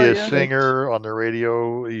used to be a singer on the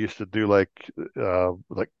radio. He used to do like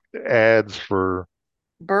ads for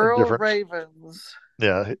Burl Ravens.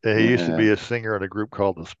 Yeah, he used to be a singer in a group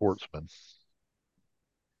called the Sportsmen.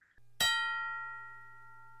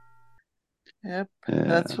 Yep,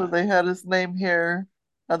 that's where they had his name here.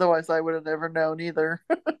 Otherwise, I would have never known either.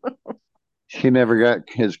 He never got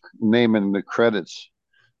his name in the credits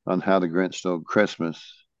on How the Grinch Stole Christmas.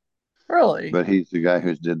 Really? But he's the guy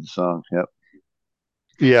who did the song. Yep.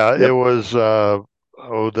 Yeah, it was the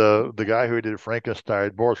guy who did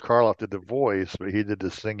Frankenstein. Boris Karloff did the voice, but he did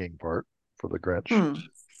the singing part for the Grinch.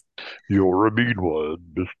 You're a mean one,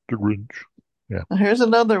 Mr. Grinch. Yeah. Here's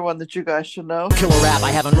another one that you guys should know. Killer rap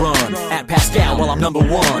I haven't run. At Pascal, well, I'm number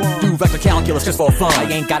one. Do vector calculus just for fun. I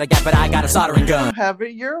ain't got a gap, but I got a soldering gun. Have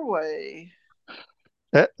it your way.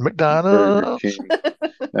 At McDonald's.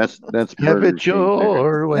 That's Have it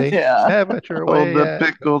your way. Yeah. Have it your way. Hold the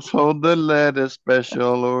pickles, hold the lettuce.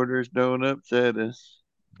 Special orders don't upset us.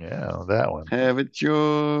 Yeah, that one. Have it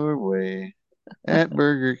your way at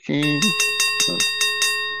Burger King.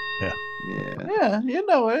 Yeah, you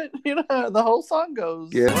know it. You know how the whole song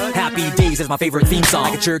goes. Yeah. Happy Days is my favorite theme song.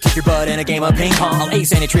 I can sure kick your butt in a game of ping pong. I'll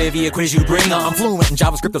ace any trivia quiz you bring on. I'm fluent in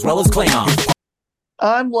JavaScript as well as Klingon.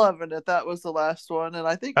 I'm loving it. That was the last one, and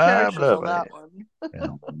I think Terry should know that one. Yeah.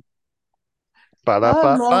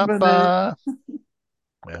 I'm loving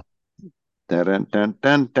Yeah. Dun, dun,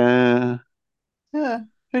 dun, dun. Yeah.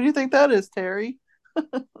 Who do you think that is, Terry?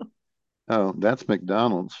 Oh, that's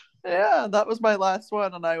McDonald's. Yeah, that was my last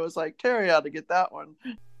one, and I was like, Terry ought to get that one.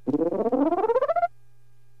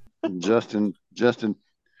 Justin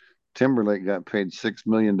Timberlake got paid $6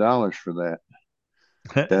 million for that.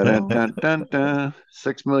 Dun, dun, dun, dun.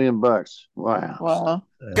 $6 million. Wow.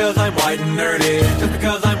 Because I'm white and nerdy. Just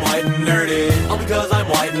because I'm white and nerdy. All because I'm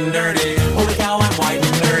white and nerdy. Holy cow, I'm white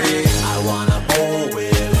and nerdy. I wanna bowl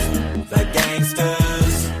with the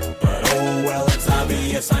gangsters. But oh well, it's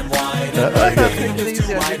obvious I'm white and nerdy. Not taking it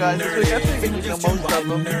easy on you guys this week. I think you know most of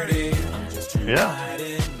them. Yeah.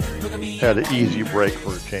 Had an easy break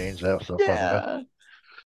for a change. That was so fun.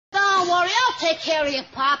 Don't worry, I'll take care of you,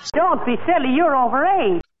 Pops. Don't be silly, you're over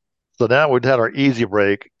 8. So now we've had our easy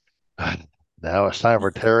break. Now it's time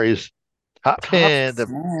for Terry's top 10 to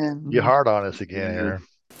get hard on us again here.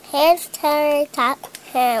 Here's Terry top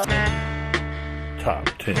 10. Top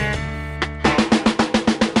 10.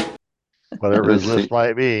 Whatever his list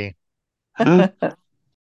might be. Uno,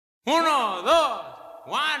 dos,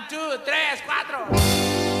 1, 2, 3, 4.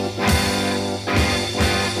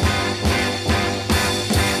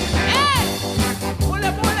 ¡Eh!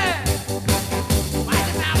 ¡Pule, pule! Watch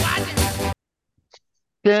it now, watch it.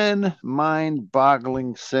 10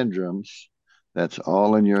 mind-boggling syndromes. That's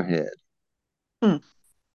all in your head.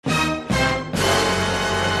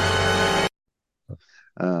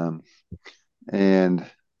 And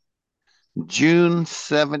June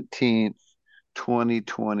 17th,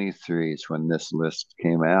 2023 is when this list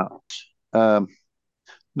came out.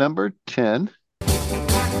 Number 10.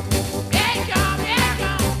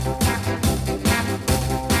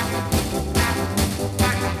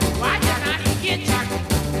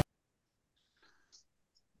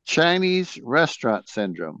 Chinese restaurant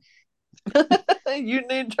syndrome. You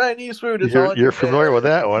need Chinese food. You're familiar with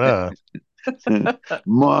that one, huh?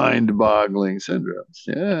 Mind-boggling syndromes.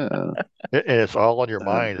 Yeah. It's all on your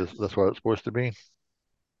mind. That's what it's supposed to be.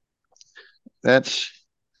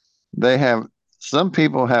 Some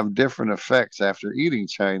people have different effects after eating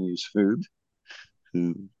Chinese food.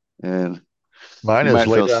 And mine is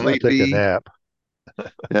lay down and take a nap.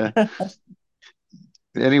 Yeah.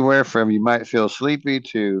 Anywhere from you might feel sleepy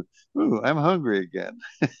to, ooh, I'm hungry again.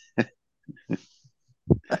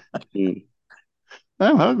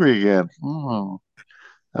 I'm hungry again.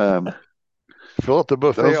 Fill up the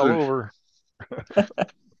buffet all over.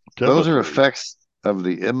 Those are effects of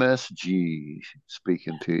the MSG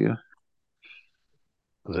speaking to you.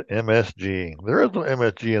 The MSG. There is no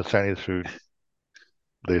MSG in Chinese food,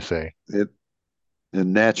 they say. A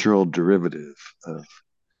natural derivative of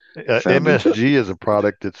MSG is a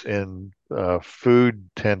product that's in food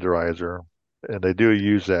tenderizer, and they do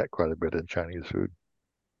use that quite a bit in Chinese food.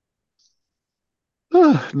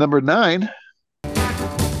 Number 9.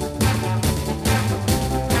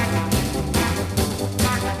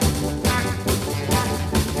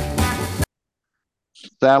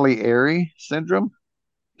 Sally Airy syndrome.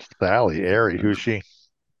 Sally Airy, who's she?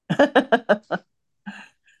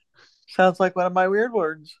 Sounds like one of my weird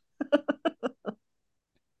words.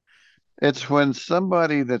 It's when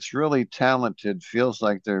somebody that's really talented feels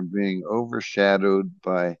like they're being overshadowed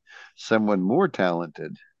by someone more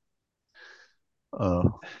talented.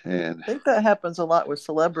 And I think that happens a lot with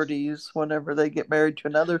celebrities whenever they get married to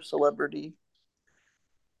another celebrity.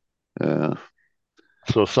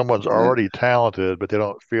 So someone's already talented, but they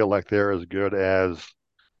don't feel like they're as good as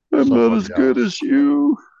I'm not as good as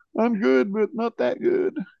you. I'm good, but not that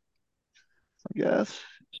good, I guess.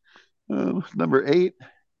 Number 8.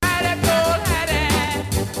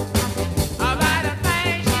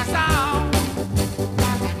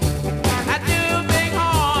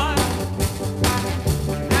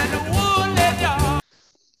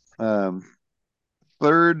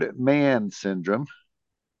 Third man syndrome.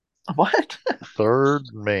 What? Third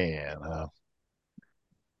man.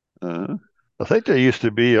 I think there used to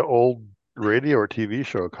be an old radio or TV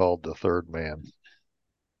show called The Third Man.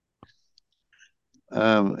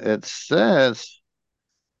 It says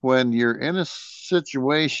when you're in a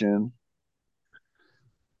situation,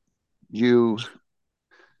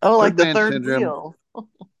 like the third syndrome, wheel.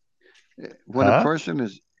 When a person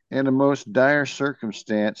is in the most dire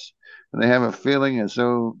circumstance and they have a feeling as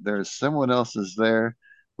though there's someone else is there,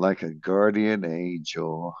 like a guardian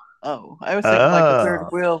angel. Oh, I was thinking like the third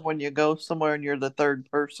wheel when you go somewhere and you're the third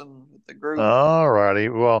person with the group. All righty.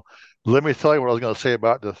 Well, let me tell you what I was going to say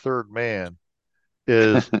about the third man.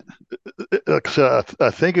 Is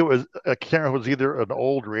I think it was, I can't remember, it was either an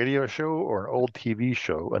old radio show or an old TV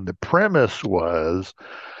show, and the premise was,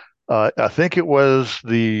 I think it was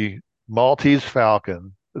the Maltese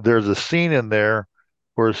Falcon. There's a scene in there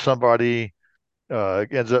where somebody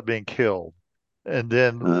ends up being killed, and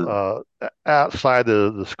then outside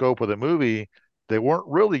the scope of the movie, they weren't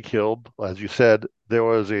really killed, as you said. There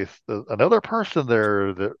was another person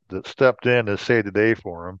there that stepped in and saved the day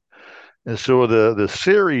for him. And so the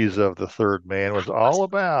series of The Third Man was all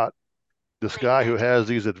about this guy who has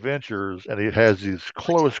these adventures, and he has these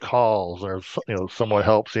close calls, or someone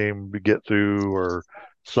helps him get through, or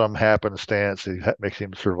some happenstance makes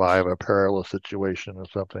him survive a perilous situation or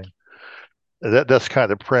something. That's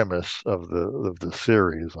kind of the premise of the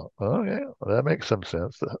series. Oh yeah, that makes some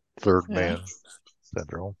sense. The third man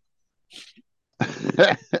syndrome.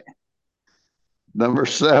 Number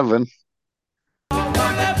 7.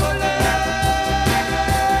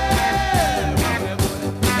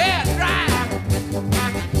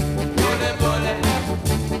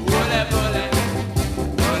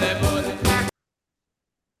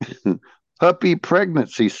 Puppy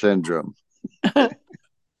pregnancy syndrome.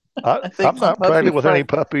 I'm not pregnant with any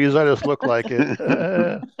puppies. I just look like it.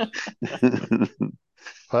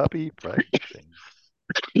 Puppy pregnancy.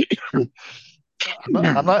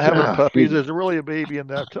 I'm not having puppies. There's really a baby in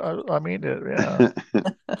that. I mean, yeah.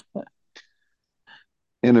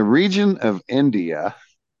 In a region of India,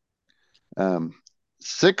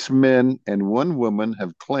 6 men and 1 woman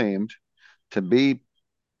have claimed to be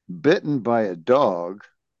bitten by a dog,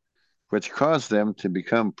 which caused them to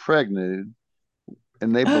become pregnant,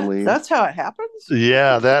 and they believe that's how it happens.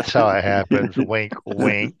 Yeah, that's how it happens. Wink,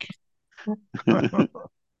 wink.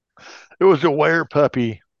 It was a were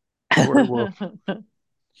puppy. Werewolf.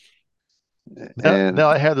 Now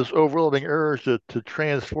I have this overwhelming urge to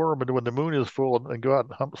transform into when the moon is full and go out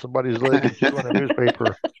and hump somebody's leg and chew on a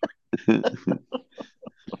newspaper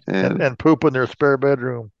and poop in their spare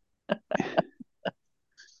bedroom.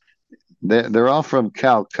 They're all from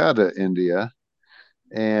Calcutta, India,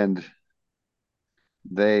 and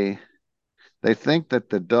they think that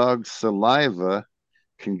the dog's saliva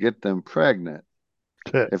can get them pregnant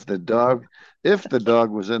if the dog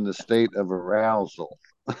was in the state of arousal.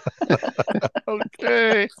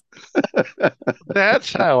 Okay.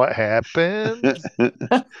 That's how it happens.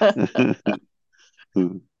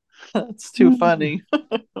 That's too funny.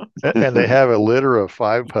 And they have a litter of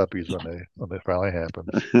 5 puppies when they finally happen.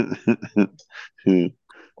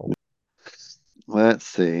 Let's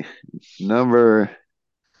see. Number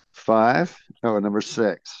 5. Oh, number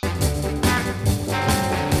 6.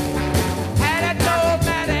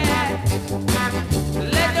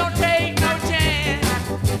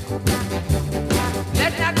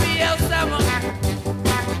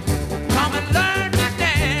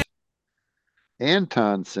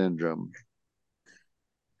 Anton syndrome.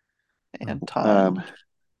 Anton.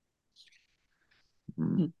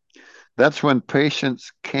 That's when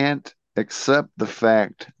patients can't accept the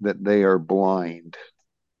fact that they are blind.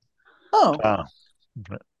 Oh.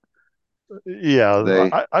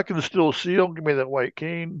 Yeah, I can still see them. Give me that white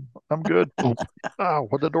cane. I'm good. Oh,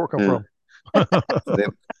 where'd the door come from?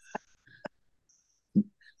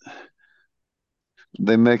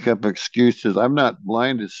 They make up excuses. I'm not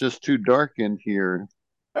blind. It's just too dark in here.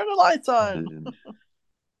 Turn the lights on.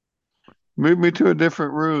 Move me to a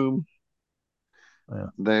different room. Yeah.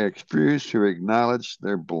 They refuse to acknowledge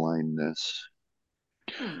their blindness.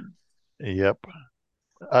 Yep.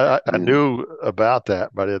 I knew about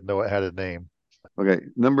that, but I didn't know it had a name. Okay,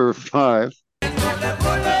 number 5.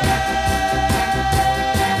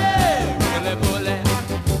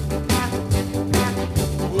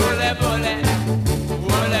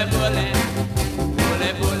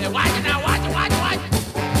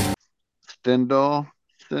 Stendhal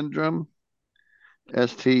syndrome.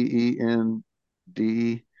 Stendhal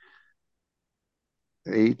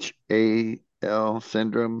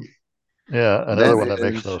syndrome. Yeah, another one that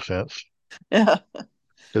makes no sense. Yeah.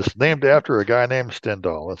 It's named after a guy named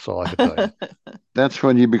Stendhal. That's all I can tell you. That's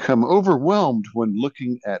when you become overwhelmed when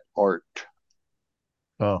looking at art.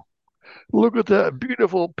 Oh, look at that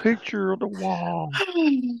beautiful picture on the wall.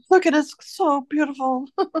 Look at it, it's so beautiful.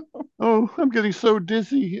 Oh, I'm getting so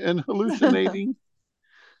dizzy and hallucinating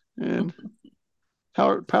and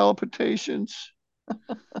heart palpitations.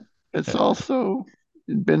 It's also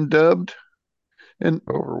been dubbed an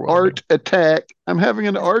art attack. I'm having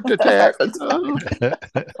an art attack.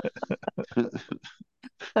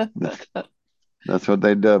 That's what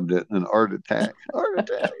they dubbed it, an art attack. Art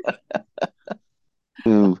attack.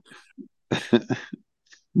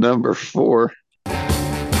 Number 4.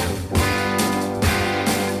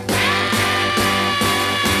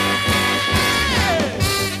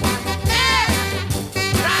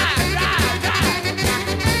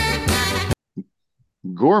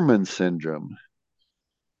 Gorman syndrome.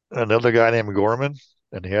 Another guy named Gorman,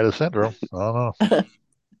 and he had a syndrome. I don't know.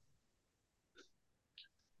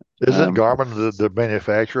 Isn't Garmin the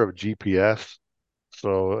manufacturer of GPS?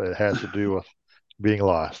 So it has to do with being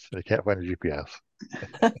lost. They can't find a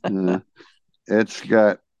GPS. It's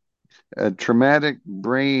got a traumatic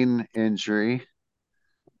brain injury.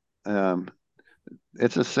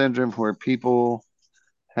 It's a syndrome where people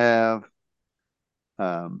have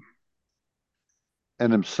an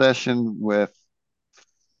obsession with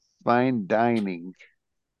fine dining.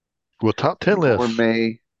 Well, top 10 list.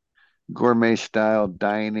 Gourmet style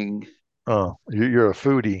dining. Oh, you're a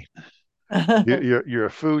foodie. You're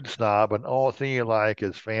a food snob, and all thing you like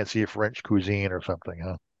is fancy French cuisine or something,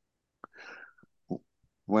 huh?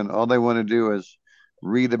 When all they want to do is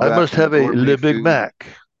read about. I must have a Le Big Mac.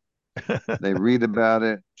 They read about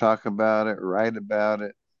it, talk about it, write about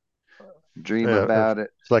it, dream about it.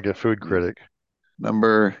 It's like a food critic.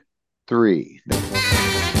 Number 3.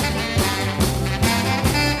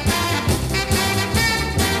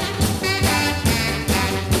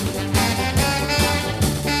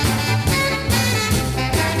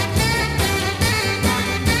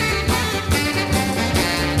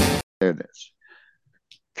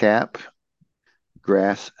 cap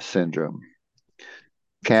grass syndrome.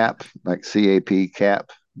 Cap, like CAP, cap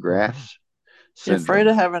grass You're afraid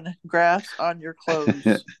syndrome. of having grass on your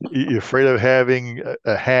clothes. You're afraid of having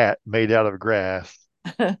a hat made out of grass,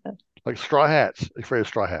 like straw hats. You're afraid of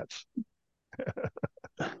straw hats.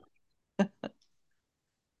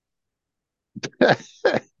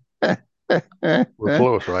 We're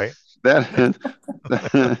close, right? That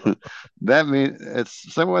that means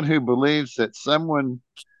it's someone who believes that someone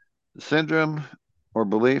syndrome or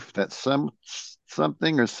belief that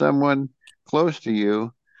something or someone close to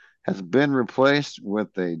you has been replaced with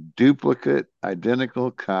a duplicate identical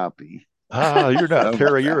copy. Ah, you're not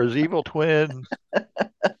Terry. You're his evil twin.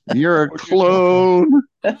 You're a clone.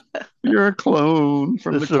 You're a clone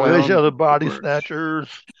from the the clown. of the body snatchers.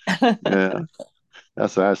 Yeah,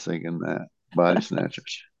 that's what I was thinking. That body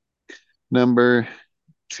snatchers. Number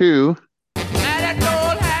 2.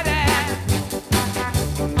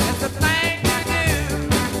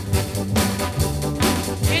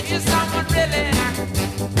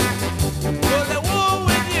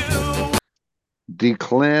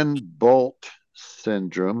 Declan-Bolt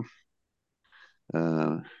syndrome.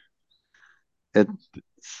 It's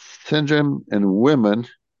syndrome in women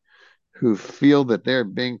who feel that they're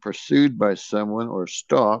being pursued by someone or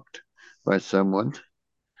stalked by someone.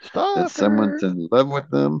 Stalker. That someone's in love with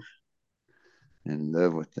them and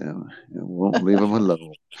won't leave them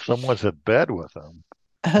alone. Someone's in bed with them.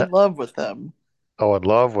 In love with them. Oh, in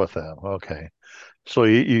love with them. Okay. So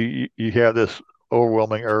you have this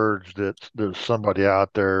overwhelming urge that there's somebody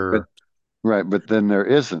out there. But then there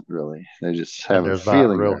isn't really. They just have a there's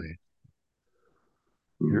feeling. Not really.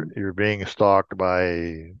 You're being stalked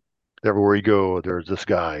by everywhere you go. There's this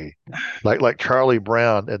guy, like Charlie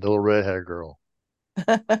Brown and the little redhead girl.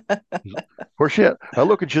 Where's she at? I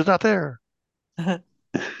look and she's not there.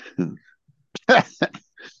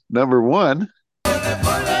 Number 1.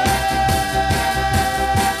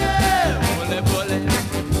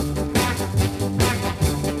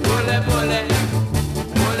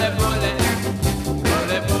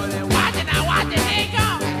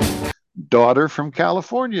 Daughter from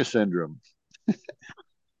California syndrome.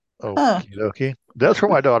 Oh, okay. That's where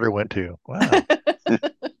my daughter went to. Wow.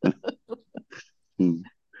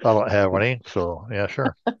 I don't have any, so yeah,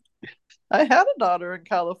 sure. I had a daughter in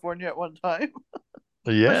California at one time.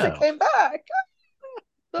 Yeah. But she came back.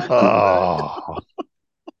 Oh.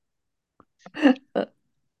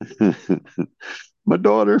 My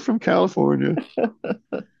daughter from California.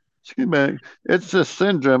 She came back. It's a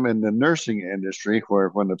syndrome in the nursing industry where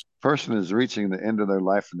when a person is reaching the end of their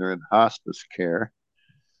life and they're in hospice care,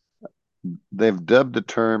 they've dubbed the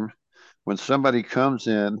term when somebody comes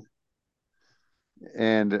in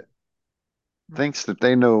and thinks that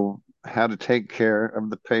they know how to take care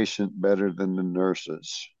of the patient better than the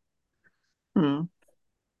nurses. Oh,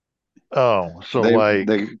 so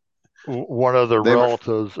one of the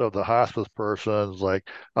relatives of the hospice person is like,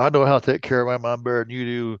 I know how to take care of my mom better than you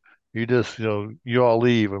do. You just, you all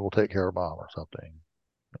leave and we'll take care of mom or something.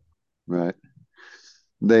 Right.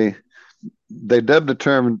 They dubbed the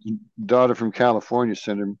term daughter from California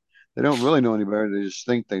syndrome. They don't really know any better. They just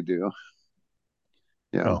think they do.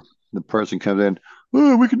 Yeah. The person comes in,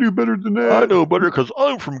 oh, we can do better than that. I know better because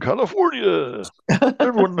I'm from California.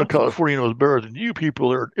 Everyone in California knows better than you people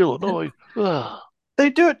there in Illinois. They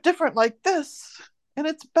do it different like this, and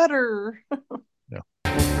it's better. Yeah.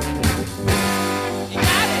 You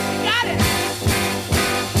got it.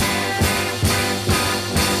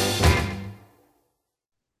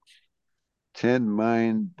 10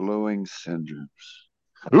 mind-blowing syndromes.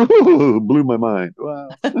 Ooh, blew my mind. Wow.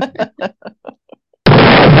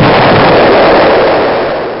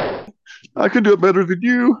 I can do it better than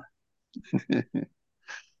you.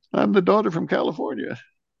 I'm the daughter from California.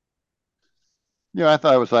 I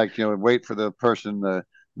thought it was like, wait for the person,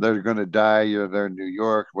 they're going to die. They're in New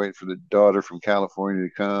York. Wait for the daughter from California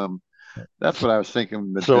to come. That's what I was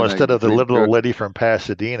thinking. So instead of the little lady from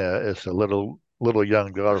Pasadena, it's a little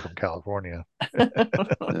young daughter from California. Don't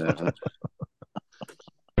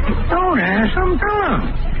ask them, tell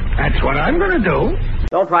them. That's what I'm going to do.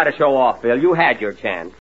 Don't try to show off, Phil. You had your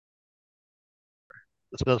chance.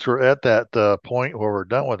 Since we're at that point where we're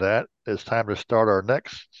done with that, it's time to start our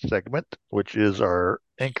next segment, which is our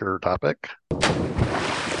anchor topic.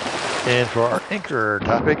 And for our anchor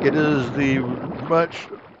topic, it is the much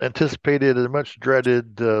anticipated and much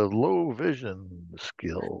dreaded low vision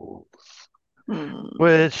skills.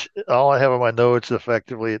 Which all I have on my notes,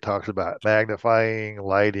 effectively, it talks about magnifying,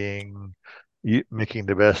 lighting, making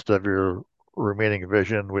the best of your remaining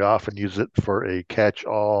vision. We often use it for a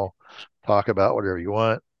catch-all, talk about whatever you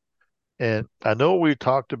want. And I know we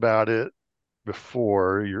talked about it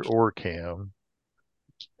before, your Orcam.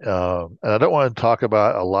 And I don't want to talk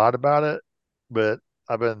about a lot about it, but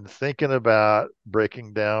I've been thinking about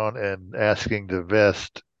breaking down and asking the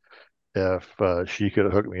vest if she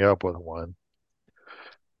could hook me up with one.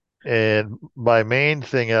 And my main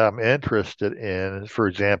thing I'm interested in, for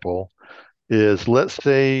example, is let's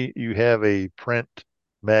say you have a print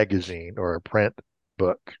magazine or a print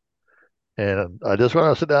book, and I just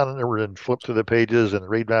want to sit down and flip through the pages and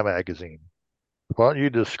read my magazine. Why don't you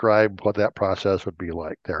describe what that process would be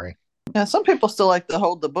like, Terry? Yeah, some people still like to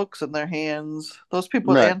hold the books in their hands. Those people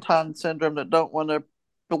with Right. Anton syndrome that don't want to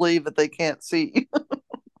believe that they can't see.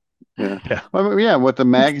 Yeah. Yeah. Well, yeah. With the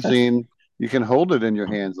magazine, you can hold it in your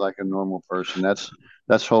hands like a normal person. That's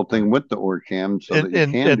the whole thing with the Orcam, so that And you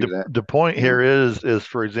and can and do the, that. the point You know. here is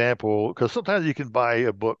for example, because sometimes you can buy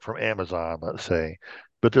a book from Amazon, let's say,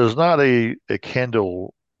 but there's not a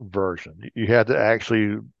Kindle version. You had to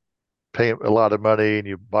actually pay a lot of money and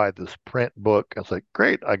you buy this print book. It's like,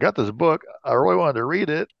 great, I got this book. I really wanted to read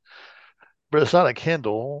it, but it's not a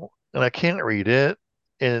Kindle and I can't read it.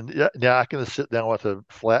 And now I can just sit down with a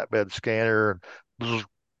flatbed scanner and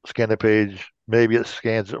scan the page. Maybe it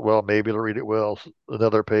scans it well, maybe it'll read it well.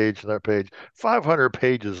 Another page. 500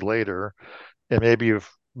 pages later, and maybe you've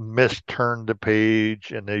misturned the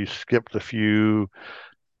page and you skipped a few.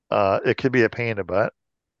 It could be a pain in the butt.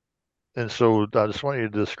 And so I just want you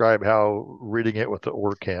to describe how reading it with the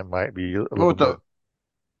Orcam might be a Well, little with the more.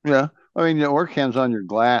 Yeah, I mean, the Orcam's on your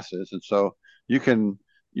glasses, and so you can,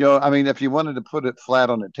 I mean, if you wanted to put it flat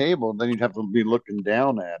on the table, then you'd have to be looking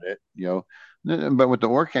down at it, But with the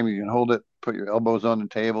Orcam, you can hold it, put your elbows on the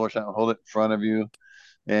table or something, hold it in front of you,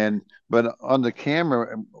 and but on the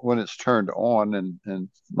camera, when it's turned on and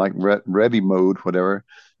like ready mode, whatever,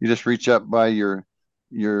 you just reach up by your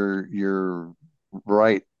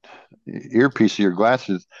right earpiece of your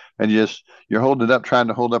glasses, and you're holding it up, trying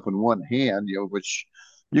to hold up in one hand, which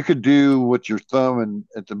you could do with your thumb and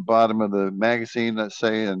at the bottom of the magazine, let's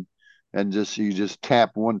say, and you just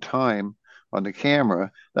tap one time on the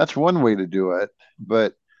camera. That's one way to do it,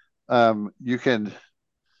 but you can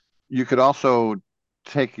you could also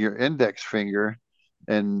take your index finger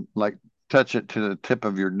and like touch it to the tip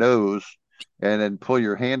of your nose and then pull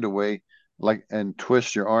your hand away like and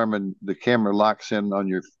twist your arm and the camera locks in on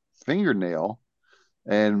your fingernail,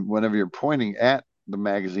 and whenever you're pointing at the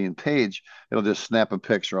magazine page it'll just snap a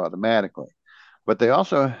picture automatically. But they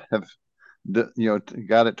also have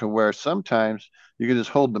got it to where sometimes you can just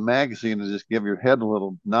hold the magazine and just give your head a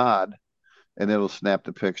little nod and it'll snap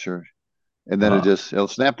the picture, and then Uh, it'll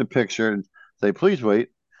snap the picture and say please wait,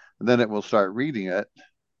 and then it will start reading it.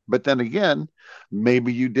 But then again,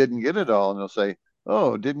 maybe you didn't get it all and it'll say,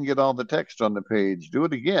 oh, didn't get all the text on the page, do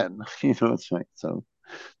it again. It's like, so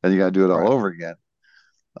then you got to do it all right. over again.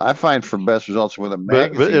 I find for best results with a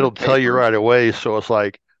But magazine it'll of tell you paper. right away. So it's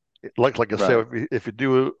like I said, Right. if you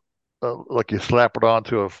do like you slap it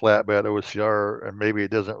onto a flatbed OCR and maybe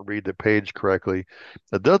it doesn't read the page correctly,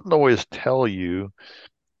 it doesn't always tell you.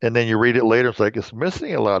 And then you read it later, it's like it's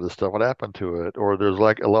missing a lot of stuff. What happened to it? Or there's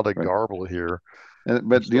like a lot of Right. garble here. And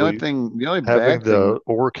But so the only having bad thing, the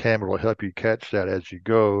Orcam will help you catch that as you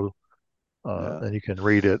go, yeah, and you can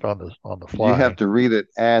read it on the you have fly. to read it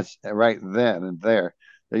as right then and there.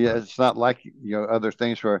 Yeah, it's not like other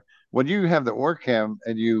things where when you have the Orcam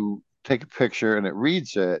and you take a picture and it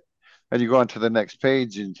reads it, and you go on to the next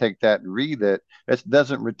page and take that and read it, it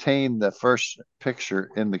doesn't retain the first picture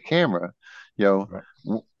in the camera. You know,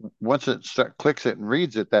 Right. once clicks it and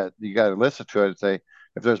reads it, that you got to listen to it and say,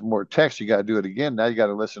 if there's more text, you got to do it again. Now you got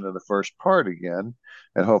to listen to the first part again,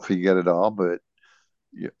 and hopefully you get it all. But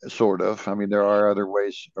yeah, sort of. I mean, there are other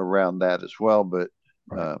ways around that as well, but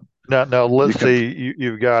Right. um, Now you let's can, say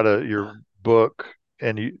you've got your book,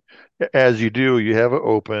 and as you do, you have it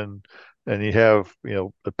open, and you have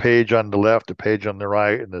a page on the left, a page on the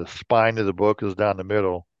right, and the spine of the book is down the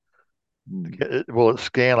middle. Will it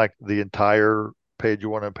scan like the entire page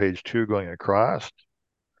one and page two going across,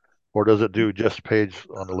 or does it do just page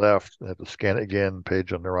on the left and have to scan it again,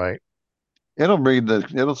 page on the right?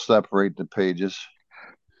 it'll separate the pages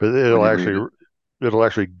But when you read it. it'll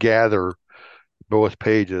actually gather both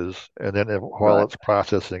pages, and then while Right. it's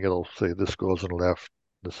processing, it'll say this goes on the left,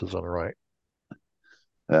 this is on the right.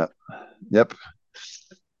 Yeah. Yep.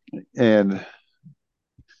 And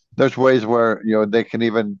there's ways where they can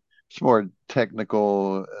even, it's more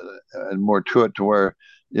technical and more to it, to where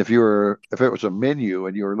if it was a menu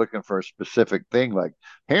and you were looking for a specific thing like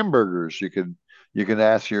hamburgers, you can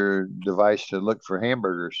ask your device to look for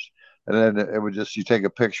hamburgers, and then it would just you take a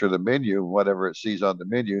picture of the menu, whatever it sees on the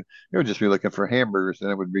menu, it would just be looking for hamburgers,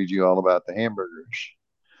 and it would read you all about the hamburgers.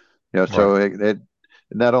 So Right. it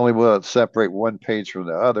not only will it separate one page from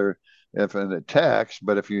the other if in the text,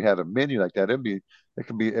 but if you had a menu like that, it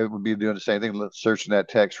would be doing the same thing, searching that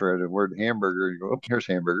text for the word hamburger. You go, oh, here's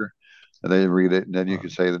hamburger, and then you read it, and then you can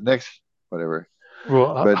say the next whatever.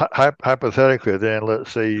 Well, But hypothetically, then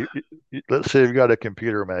let's say you've got a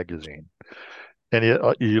computer magazine, and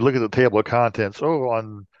you look at the table of contents. Oh,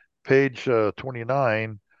 on page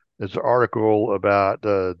 29 is an article about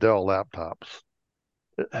Dell laptops.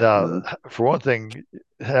 Now, for one thing,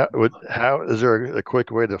 how is there a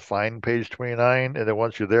quick way to find page 29? And then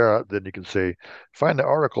once you're there, then you can say, find the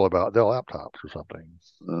article about Dell laptops or something.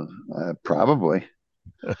 Probably.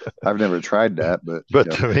 I've never tried that, but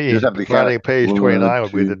But to you me, just have to count finding page 29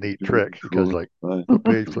 would be the 1, neat 2, trick because, 4, like, 5.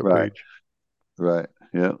 flip Right, page. right,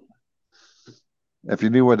 yeah. If you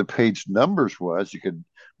knew where the page numbers was, you could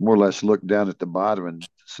more or less look down at the bottom and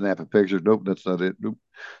snap a picture. Nope, that's not it. Nope,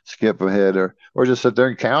 skip ahead, or just sit there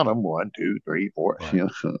and count them. 1, 2, 3, 4. Right. You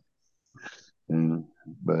know,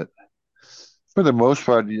 but for the most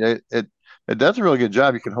part, it does a really good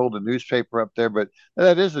job. You can hold the newspaper up there, but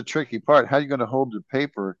that is the tricky part. How are you going to hold the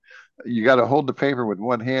paper? You got to hold the paper with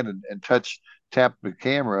one hand and tap the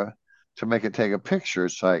camera to make it take a picture.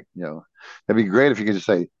 It's like, it'd be great if you could just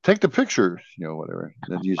say, take the picture, whatever,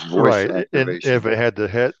 and use voice Right. And activation. if it had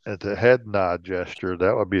the head nod gesture,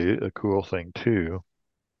 that would be a cool thing too.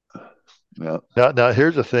 Yeah. Now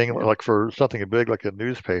here's the thing, like for something big like a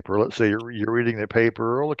newspaper, let's say you're reading the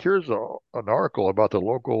paper. Oh, look, here's an article about the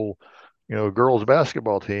local, girls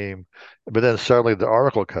basketball team, but then suddenly the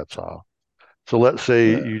article cuts off. So let's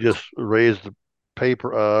say you just raise the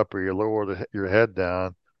paper up or you lower your head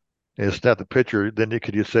down and snap the picture. Then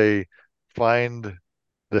could you say, find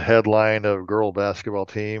the headline of girl basketball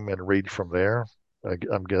team and read from there?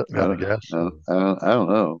 I'm gonna guess. I don't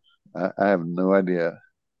know. I have no idea.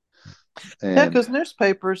 Yeah, because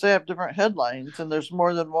newspapers, they have different headlines, and there's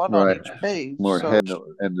more than one on each page. More head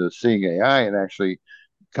and the seeing AI and actually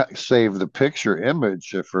save the picture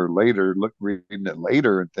image for later, reading it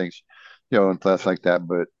later and things, and stuff like that.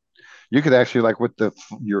 But you could actually, like with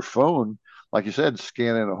your phone, like you said,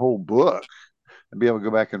 scan in a whole book and be able to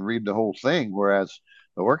go back and read the whole thing. Whereas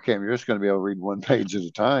the work cam, you're just going to be able to read one page at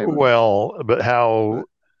a time. Well, but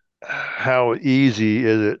how easy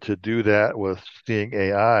is it to do that with seeing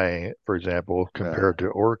AI, for example, compared to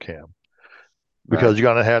OrCam? Because you're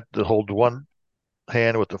gonna have to hold one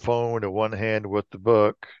hand with the phone and one hand with the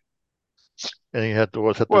book, and you have to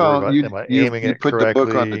worry about, am I aiming it put correctly?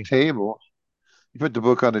 The book on the table. You put the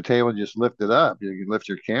book on the table and just lift it up. You can lift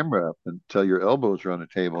your camera up until your elbows are on the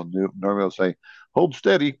table. Normally, it'll say, "Hold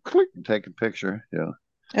steady," click, and take a picture. Yeah.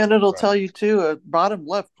 And it'll tell you too, bottom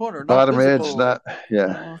left corner, bottom not edge, visible. not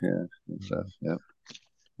and stuff. Yeah.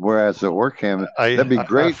 Whereas the OrCam, that'd be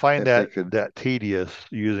great. I find that tedious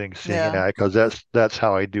using seeing AI because that's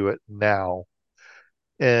how I do it now,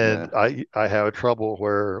 and I have trouble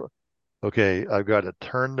where, okay, I've got to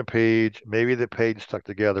turn the page. Maybe the page stuck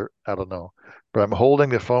together. I don't know. But I'm holding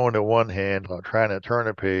the phone in one hand. I'm trying to turn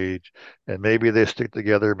a page, and maybe they stick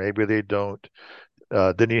together. Maybe they don't.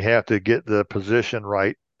 Then you have to get the position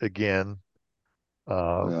right again.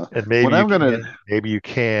 And maybe you can, maybe you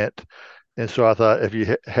can't. And so I thought if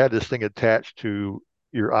you had this thing attached to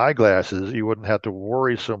your eyeglasses, you wouldn't have to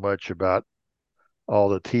worry so much about all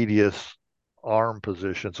the tedious arm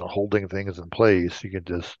positions and holding things in place. You can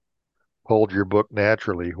just hold your book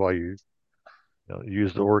naturally while you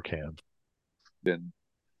use the OrCam.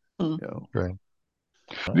 Right.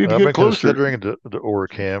 Need to I've get been closer. considering the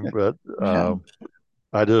OrCam, but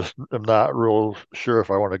I just am not real sure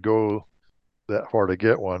if I want to go that far to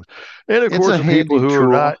get one. And of course, the people who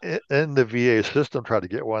are not in the VA system try to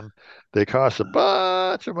get one. They cost a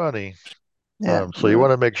bunch of money. So you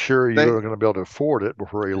want to make sure you're going to be able to afford it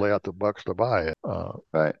before you lay out the bucks to buy it.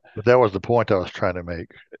 Right. But that was the point I was trying to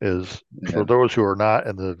make is for those who are not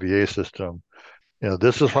in the VA system,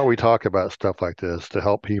 this is why we talk about stuff like this to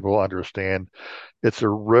help people understand it's a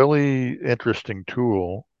really interesting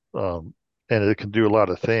tool, and it can do a lot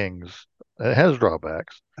of things. It has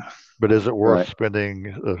drawbacks, but is it worth spending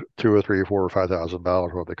 $2,000 or $3,000 or $4,000 or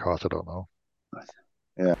 $5,000 what they cost? I don't know.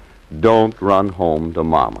 Yeah. Don't run home to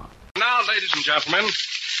mama. Now, ladies and gentlemen,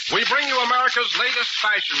 we bring you America's latest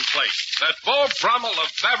fashion plate, that Beau Brummel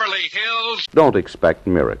of Beverly Hills. Don't expect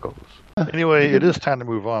miracles. Anyway, it is time to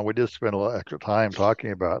move on. We did spend a little extra time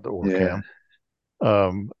talking about the OrCam.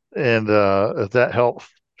 And if that helps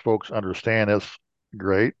folks understand, that's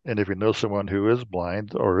great. And if you know someone who is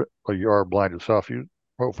blind or you are blind yourself, you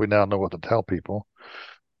hopefully now know what to tell people.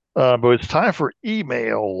 But it's time for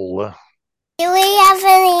email. Do we have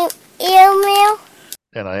any email?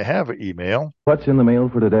 And I have an email. What's in the mail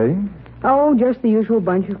for today? Oh, just the usual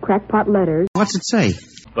bunch of crackpot letters. What's it say?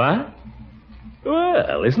 What?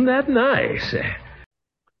 Well, isn't that nice?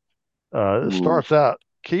 It starts out,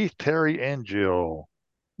 Keith, Terry, and Jill.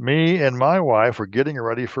 Me and my wife were getting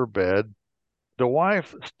ready for bed. The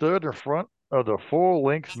wife stood in front of the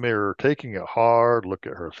full-length mirror, taking a hard look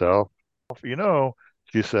at herself. You know,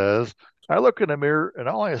 she says, I look in the mirror and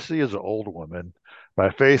all I see is an old woman. My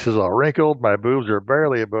face is all wrinkled. My boobs are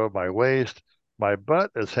barely above my waist. My butt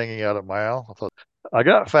is hanging out a mile. I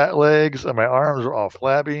got fat legs and my arms are all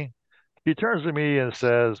flabby. She turns to me and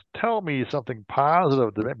says, tell me something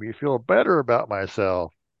positive to make me feel better about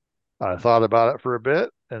myself. I thought about it for a bit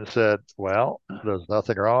and said, well, there's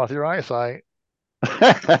nothing wrong with your eyesight.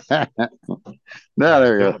 No,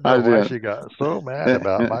 there you go. Don't know why she got so mad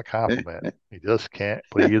about my compliment. You just can't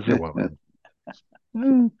please a woman.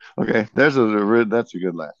 Okay, that's a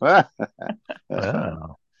good laugh.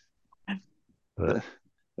 Wow.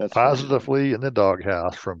 That's positively in the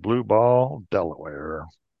doghouse from Blue Ball, Delaware.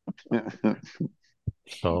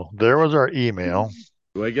 So there was our email.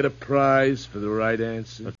 Do I get a prize for the right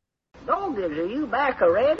answer? Doggers, are you back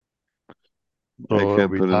already? So it'll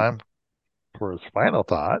be time for his final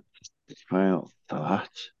thoughts. Final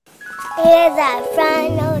thoughts. Here's our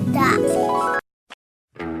final thoughts.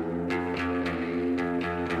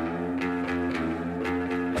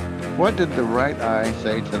 What did the right eye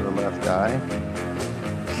say to the left eye?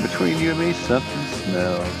 Between you and me, something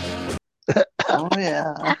smells. Oh,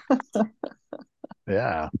 yeah.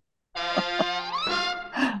 Yeah.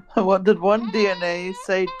 What did one DNA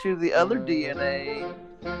say to the other DNA?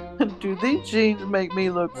 Do these jeans make me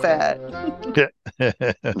look fat?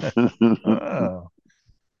 Oh.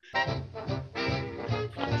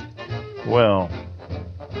 Well,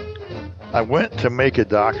 I went to make a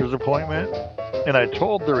doctor's appointment and I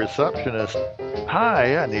told the receptionist,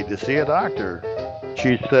 hi, I need to see a doctor.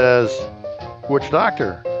 She says, which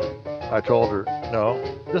doctor? I told her, no,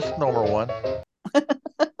 just normal one.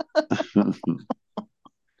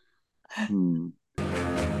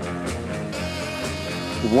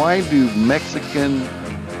 Why do Mexican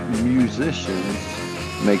musicians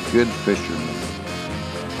make good fishermen?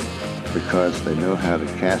 Because they know how to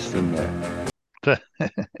cast a net.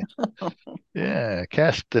 Yeah,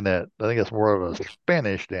 castanet. I think it's more of a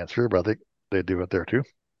Spanish answer, but I think they do it there too.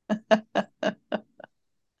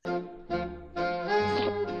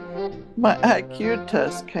 My IQ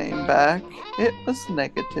test came back. It was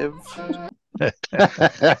negative.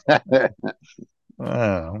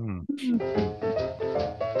 I'm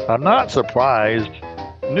not surprised.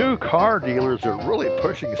 New car dealers are really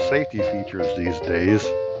pushing safety features these days.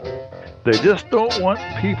 They just don't want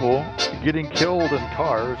people getting killed in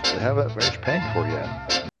cars they haven't finished paying for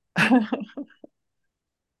yet.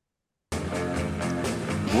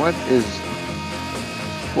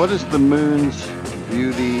 What is the moon's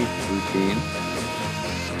beauty routine?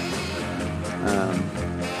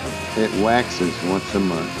 It waxes once a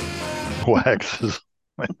month. Waxes.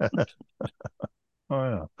 Oh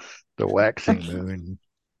yeah, the waxing moon.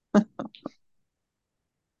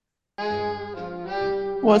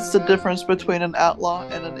 What's the difference between an outlaw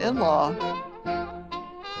and an in-law?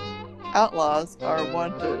 Outlaws are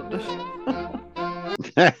wanted.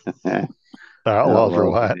 Outlaws are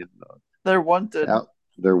what? They're wanted.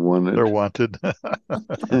 They're wanted. They're wanted.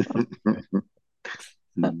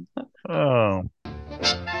 Oh.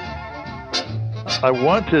 I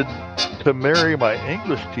wanted to marry my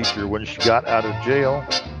English teacher when she got out of jail,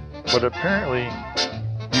 but apparently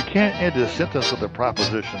you can't end a sentence with a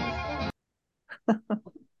proposition.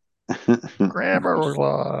 Grammar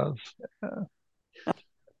laws.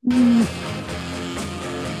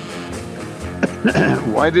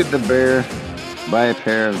 Why did the bear buy a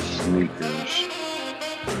pair of sneakers?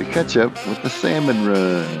 To catch up with the salmon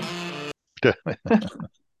run.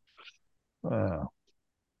 Wow.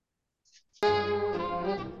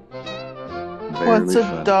 What's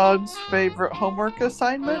a dog's favorite homework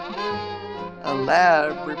assignment? A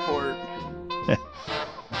lab report.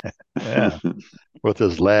 Yeah, with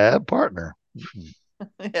his lab partner.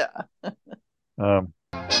 Yeah.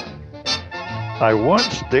 I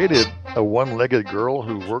once dated a one-legged girl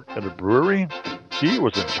who worked at a brewery. She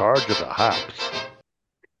was in charge of the hops.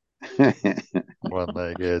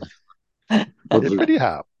 One-legged. Hippity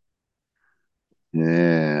hop.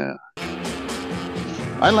 Yeah.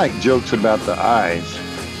 I like jokes about the eyes.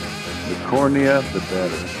 The cornea, the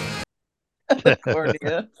better. The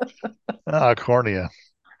cornea. Cornea.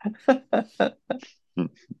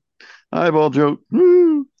 Eyeball joke.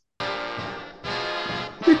 Woo.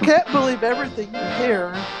 You can't believe everything you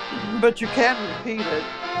hear, but you can repeat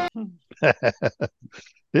it.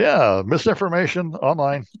 Yeah, misinformation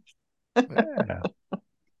online. Yeah.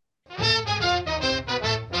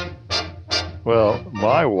 Well,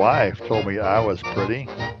 my wife told me I was pretty.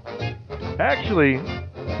 Actually,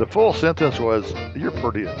 the full sentence was, "You're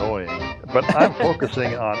pretty annoying," but I'm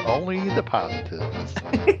focusing on only the positives.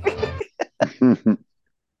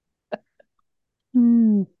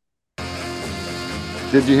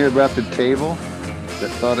 Did you hear about the table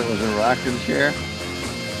that thought it was a rocking chair?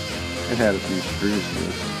 It had a few screws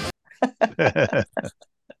loose.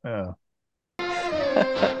 Yeah.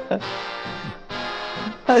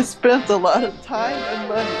 I spent a lot of time and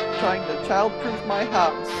money trying to childproof my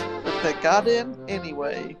house, but they got in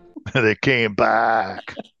anyway. They came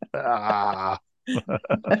back. Ah.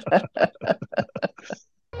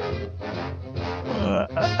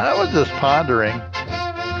 I was just pondering,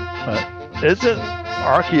 isn't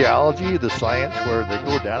archaeology the science where they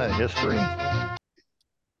go down in history?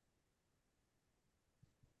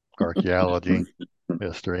 Archaeology,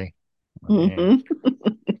 history. Mhm.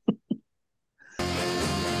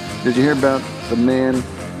 Did you hear about the man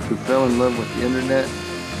who fell in love with the internet?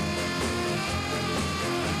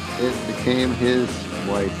 It became his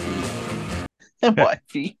wifey.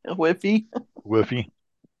 Wifey. Whiffy. Whiffy.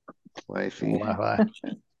 Wifey. Wi-Fi.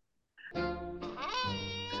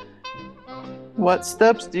 What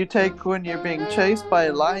steps do you take when you're being chased by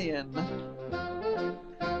a lion?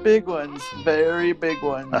 Big ones, very big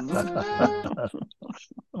ones.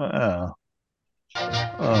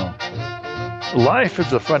 Life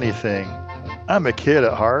is a funny thing. I'm a kid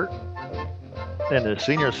at heart and a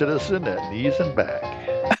senior citizen at knees and back.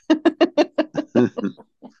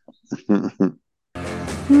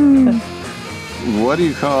 What do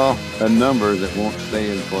you call a number that won't stay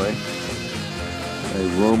in place? A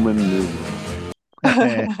Roman numeral.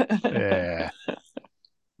 Yeah.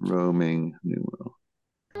 Roman numeral.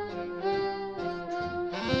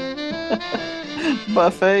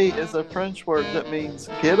 Buffet is a French word that means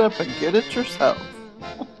get up and get it yourself.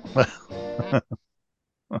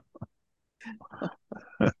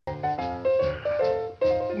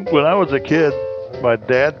 When I was a kid, my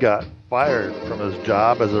dad got fired from his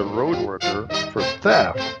job as a road worker for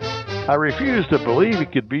theft. I refused to believe he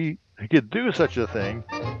could do such a thing,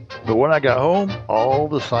 but when I got home, all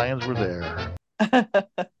the signs were there.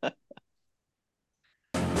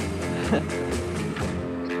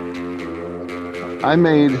 I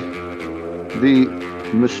made the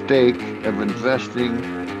mistake of investing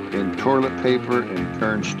in toilet paper and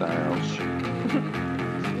turnstiles.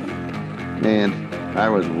 And I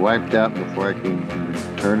was wiped out before I could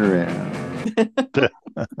even turn around.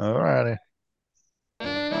 All righty.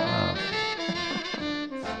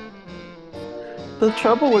 The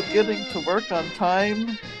trouble with getting to work on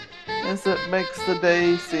time is it makes the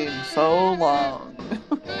day seem so long.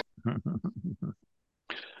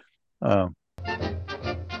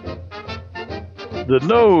 The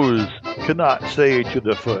nose cannot say to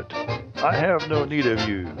the foot, "I have no need of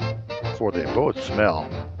you," for they both smell.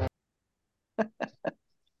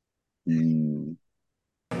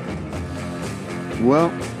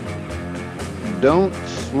 Well, don't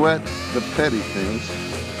sweat the petty things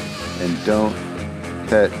and don't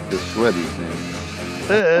pet the sweaty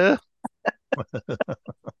things.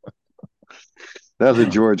 That was a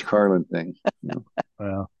George Carlin thing.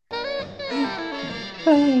 Well.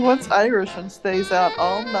 What's Irish and stays out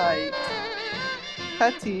all night?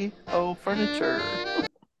 Patty o' furniture.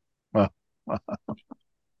 Oh.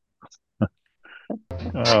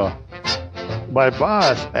 My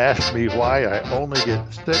boss asked me why I only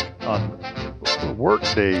get sick on work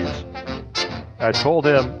days. I told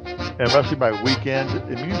him it must be my weekend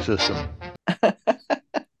immune system.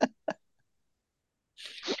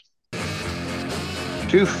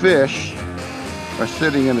 Two fish are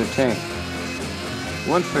sitting in a tank.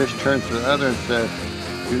 One fish turns to the other and says,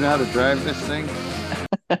 "Do you know how to drive this thing?"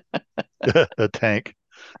 A tank.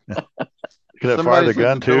 Can it fire the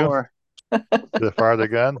gun too? Can it fire the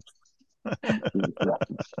gun?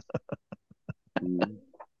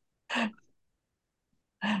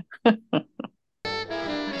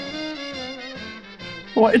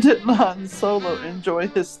 Why didn't Han Solo enjoy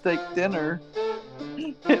his steak dinner?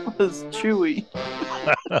 It was chewy.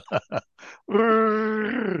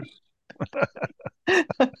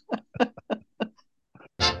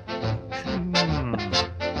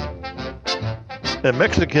 A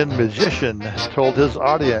Mexican magician told his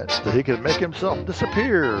audience that he could make himself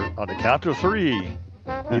disappear on the count of 3.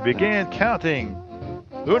 He began counting.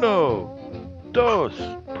 1, 2,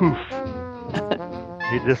 poof.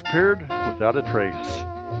 He disappeared without a trace.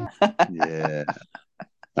 Yeah.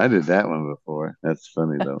 I did that one before. That's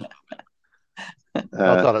funny though. I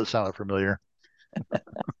thought it sounded familiar.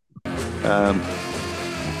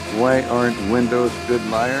 Why aren't windows good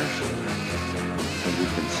liars? Because you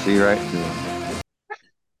can see right through them.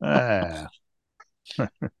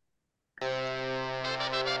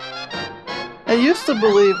 I used to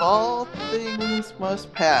believe all things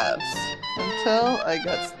must pass until I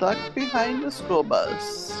got stuck behind the school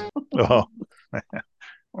bus. Oh,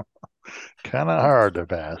 kind of hard to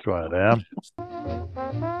pass one of them.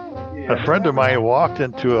 A friend of mine walked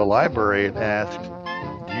into a library and asked,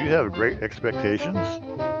 "Do you have great expectations?"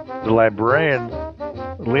 The librarian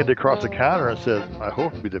leaned across the counter and said, "I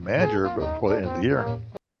hope to be the manager before the end of the year."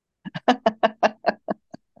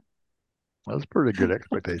 That's a pretty good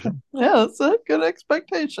expectation. Yeah, that's a good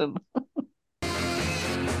expectation.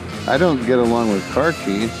 I don't get along with car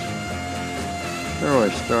keys. They're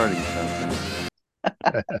always starting something.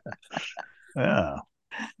 Yeah.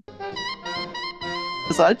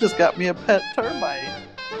 So I just got me a pet termite.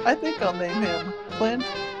 I think I'll name him Clint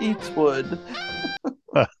Eastwood.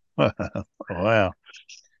 Wow.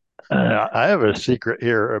 I have a secret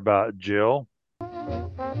here about Jill.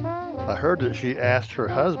 I heard that she asked her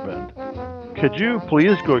husband, "Could you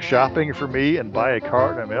please go shopping for me and buy a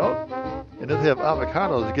carton of milk? And if they have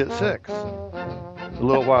avocados, get 6. A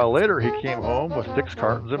little while later, he came home with 6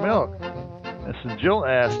 cartons of milk. And so Jill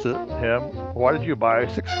asked him, "Why did you buy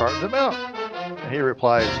 6 cartons of milk?" And he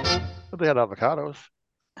replied, "Well, they had avocados."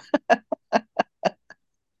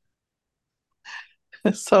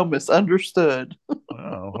 So misunderstood.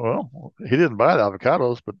 Oh, well, he didn't buy the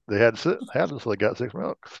avocados, but they had them, so they got 6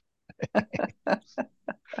 milks.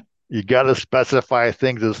 You got to specify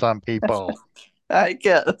things to some people. I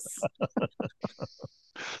guess.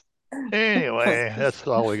 Anyway, that's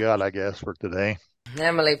all we got, I guess, for today.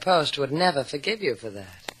 Emily Post would never forgive you for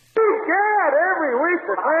that. God, every week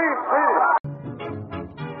the same thing.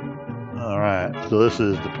 All right, so this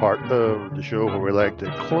is the part of the show where we like to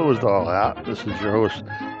close it all out. This is your host,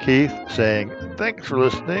 Keith, saying thanks for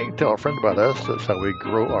listening. Tell a friend about us. That's how we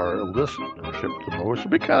grow our listenership the most. It's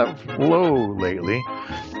been kind of low lately,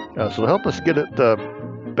 so help us get it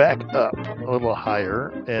back up a little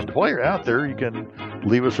higher. And while you're out there, you can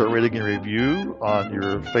leave us a rating and review on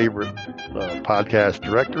your favorite podcast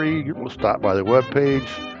directory. We'll stop by the webpage.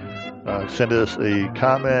 Send us a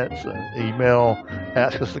comment, an email,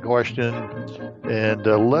 ask us a question, and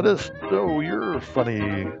let us know your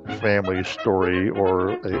funny family story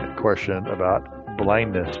or a question about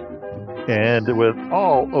blindness. And with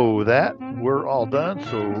all of that, we're all done,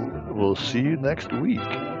 so we'll see you next week.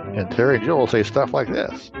 And Terry and Jill will say stuff like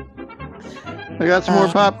this. I got some more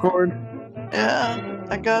popcorn. Yeah,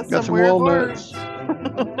 I got some weird walnuts.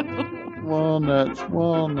 Words. Walnuts.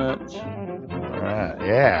 All right,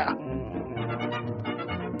 yeah.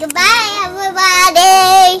 Goodbye,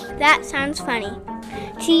 everybody. That sounds funny.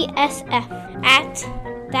 TSF at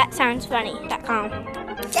thatsoundsfunny.com.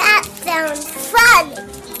 That sounds funny.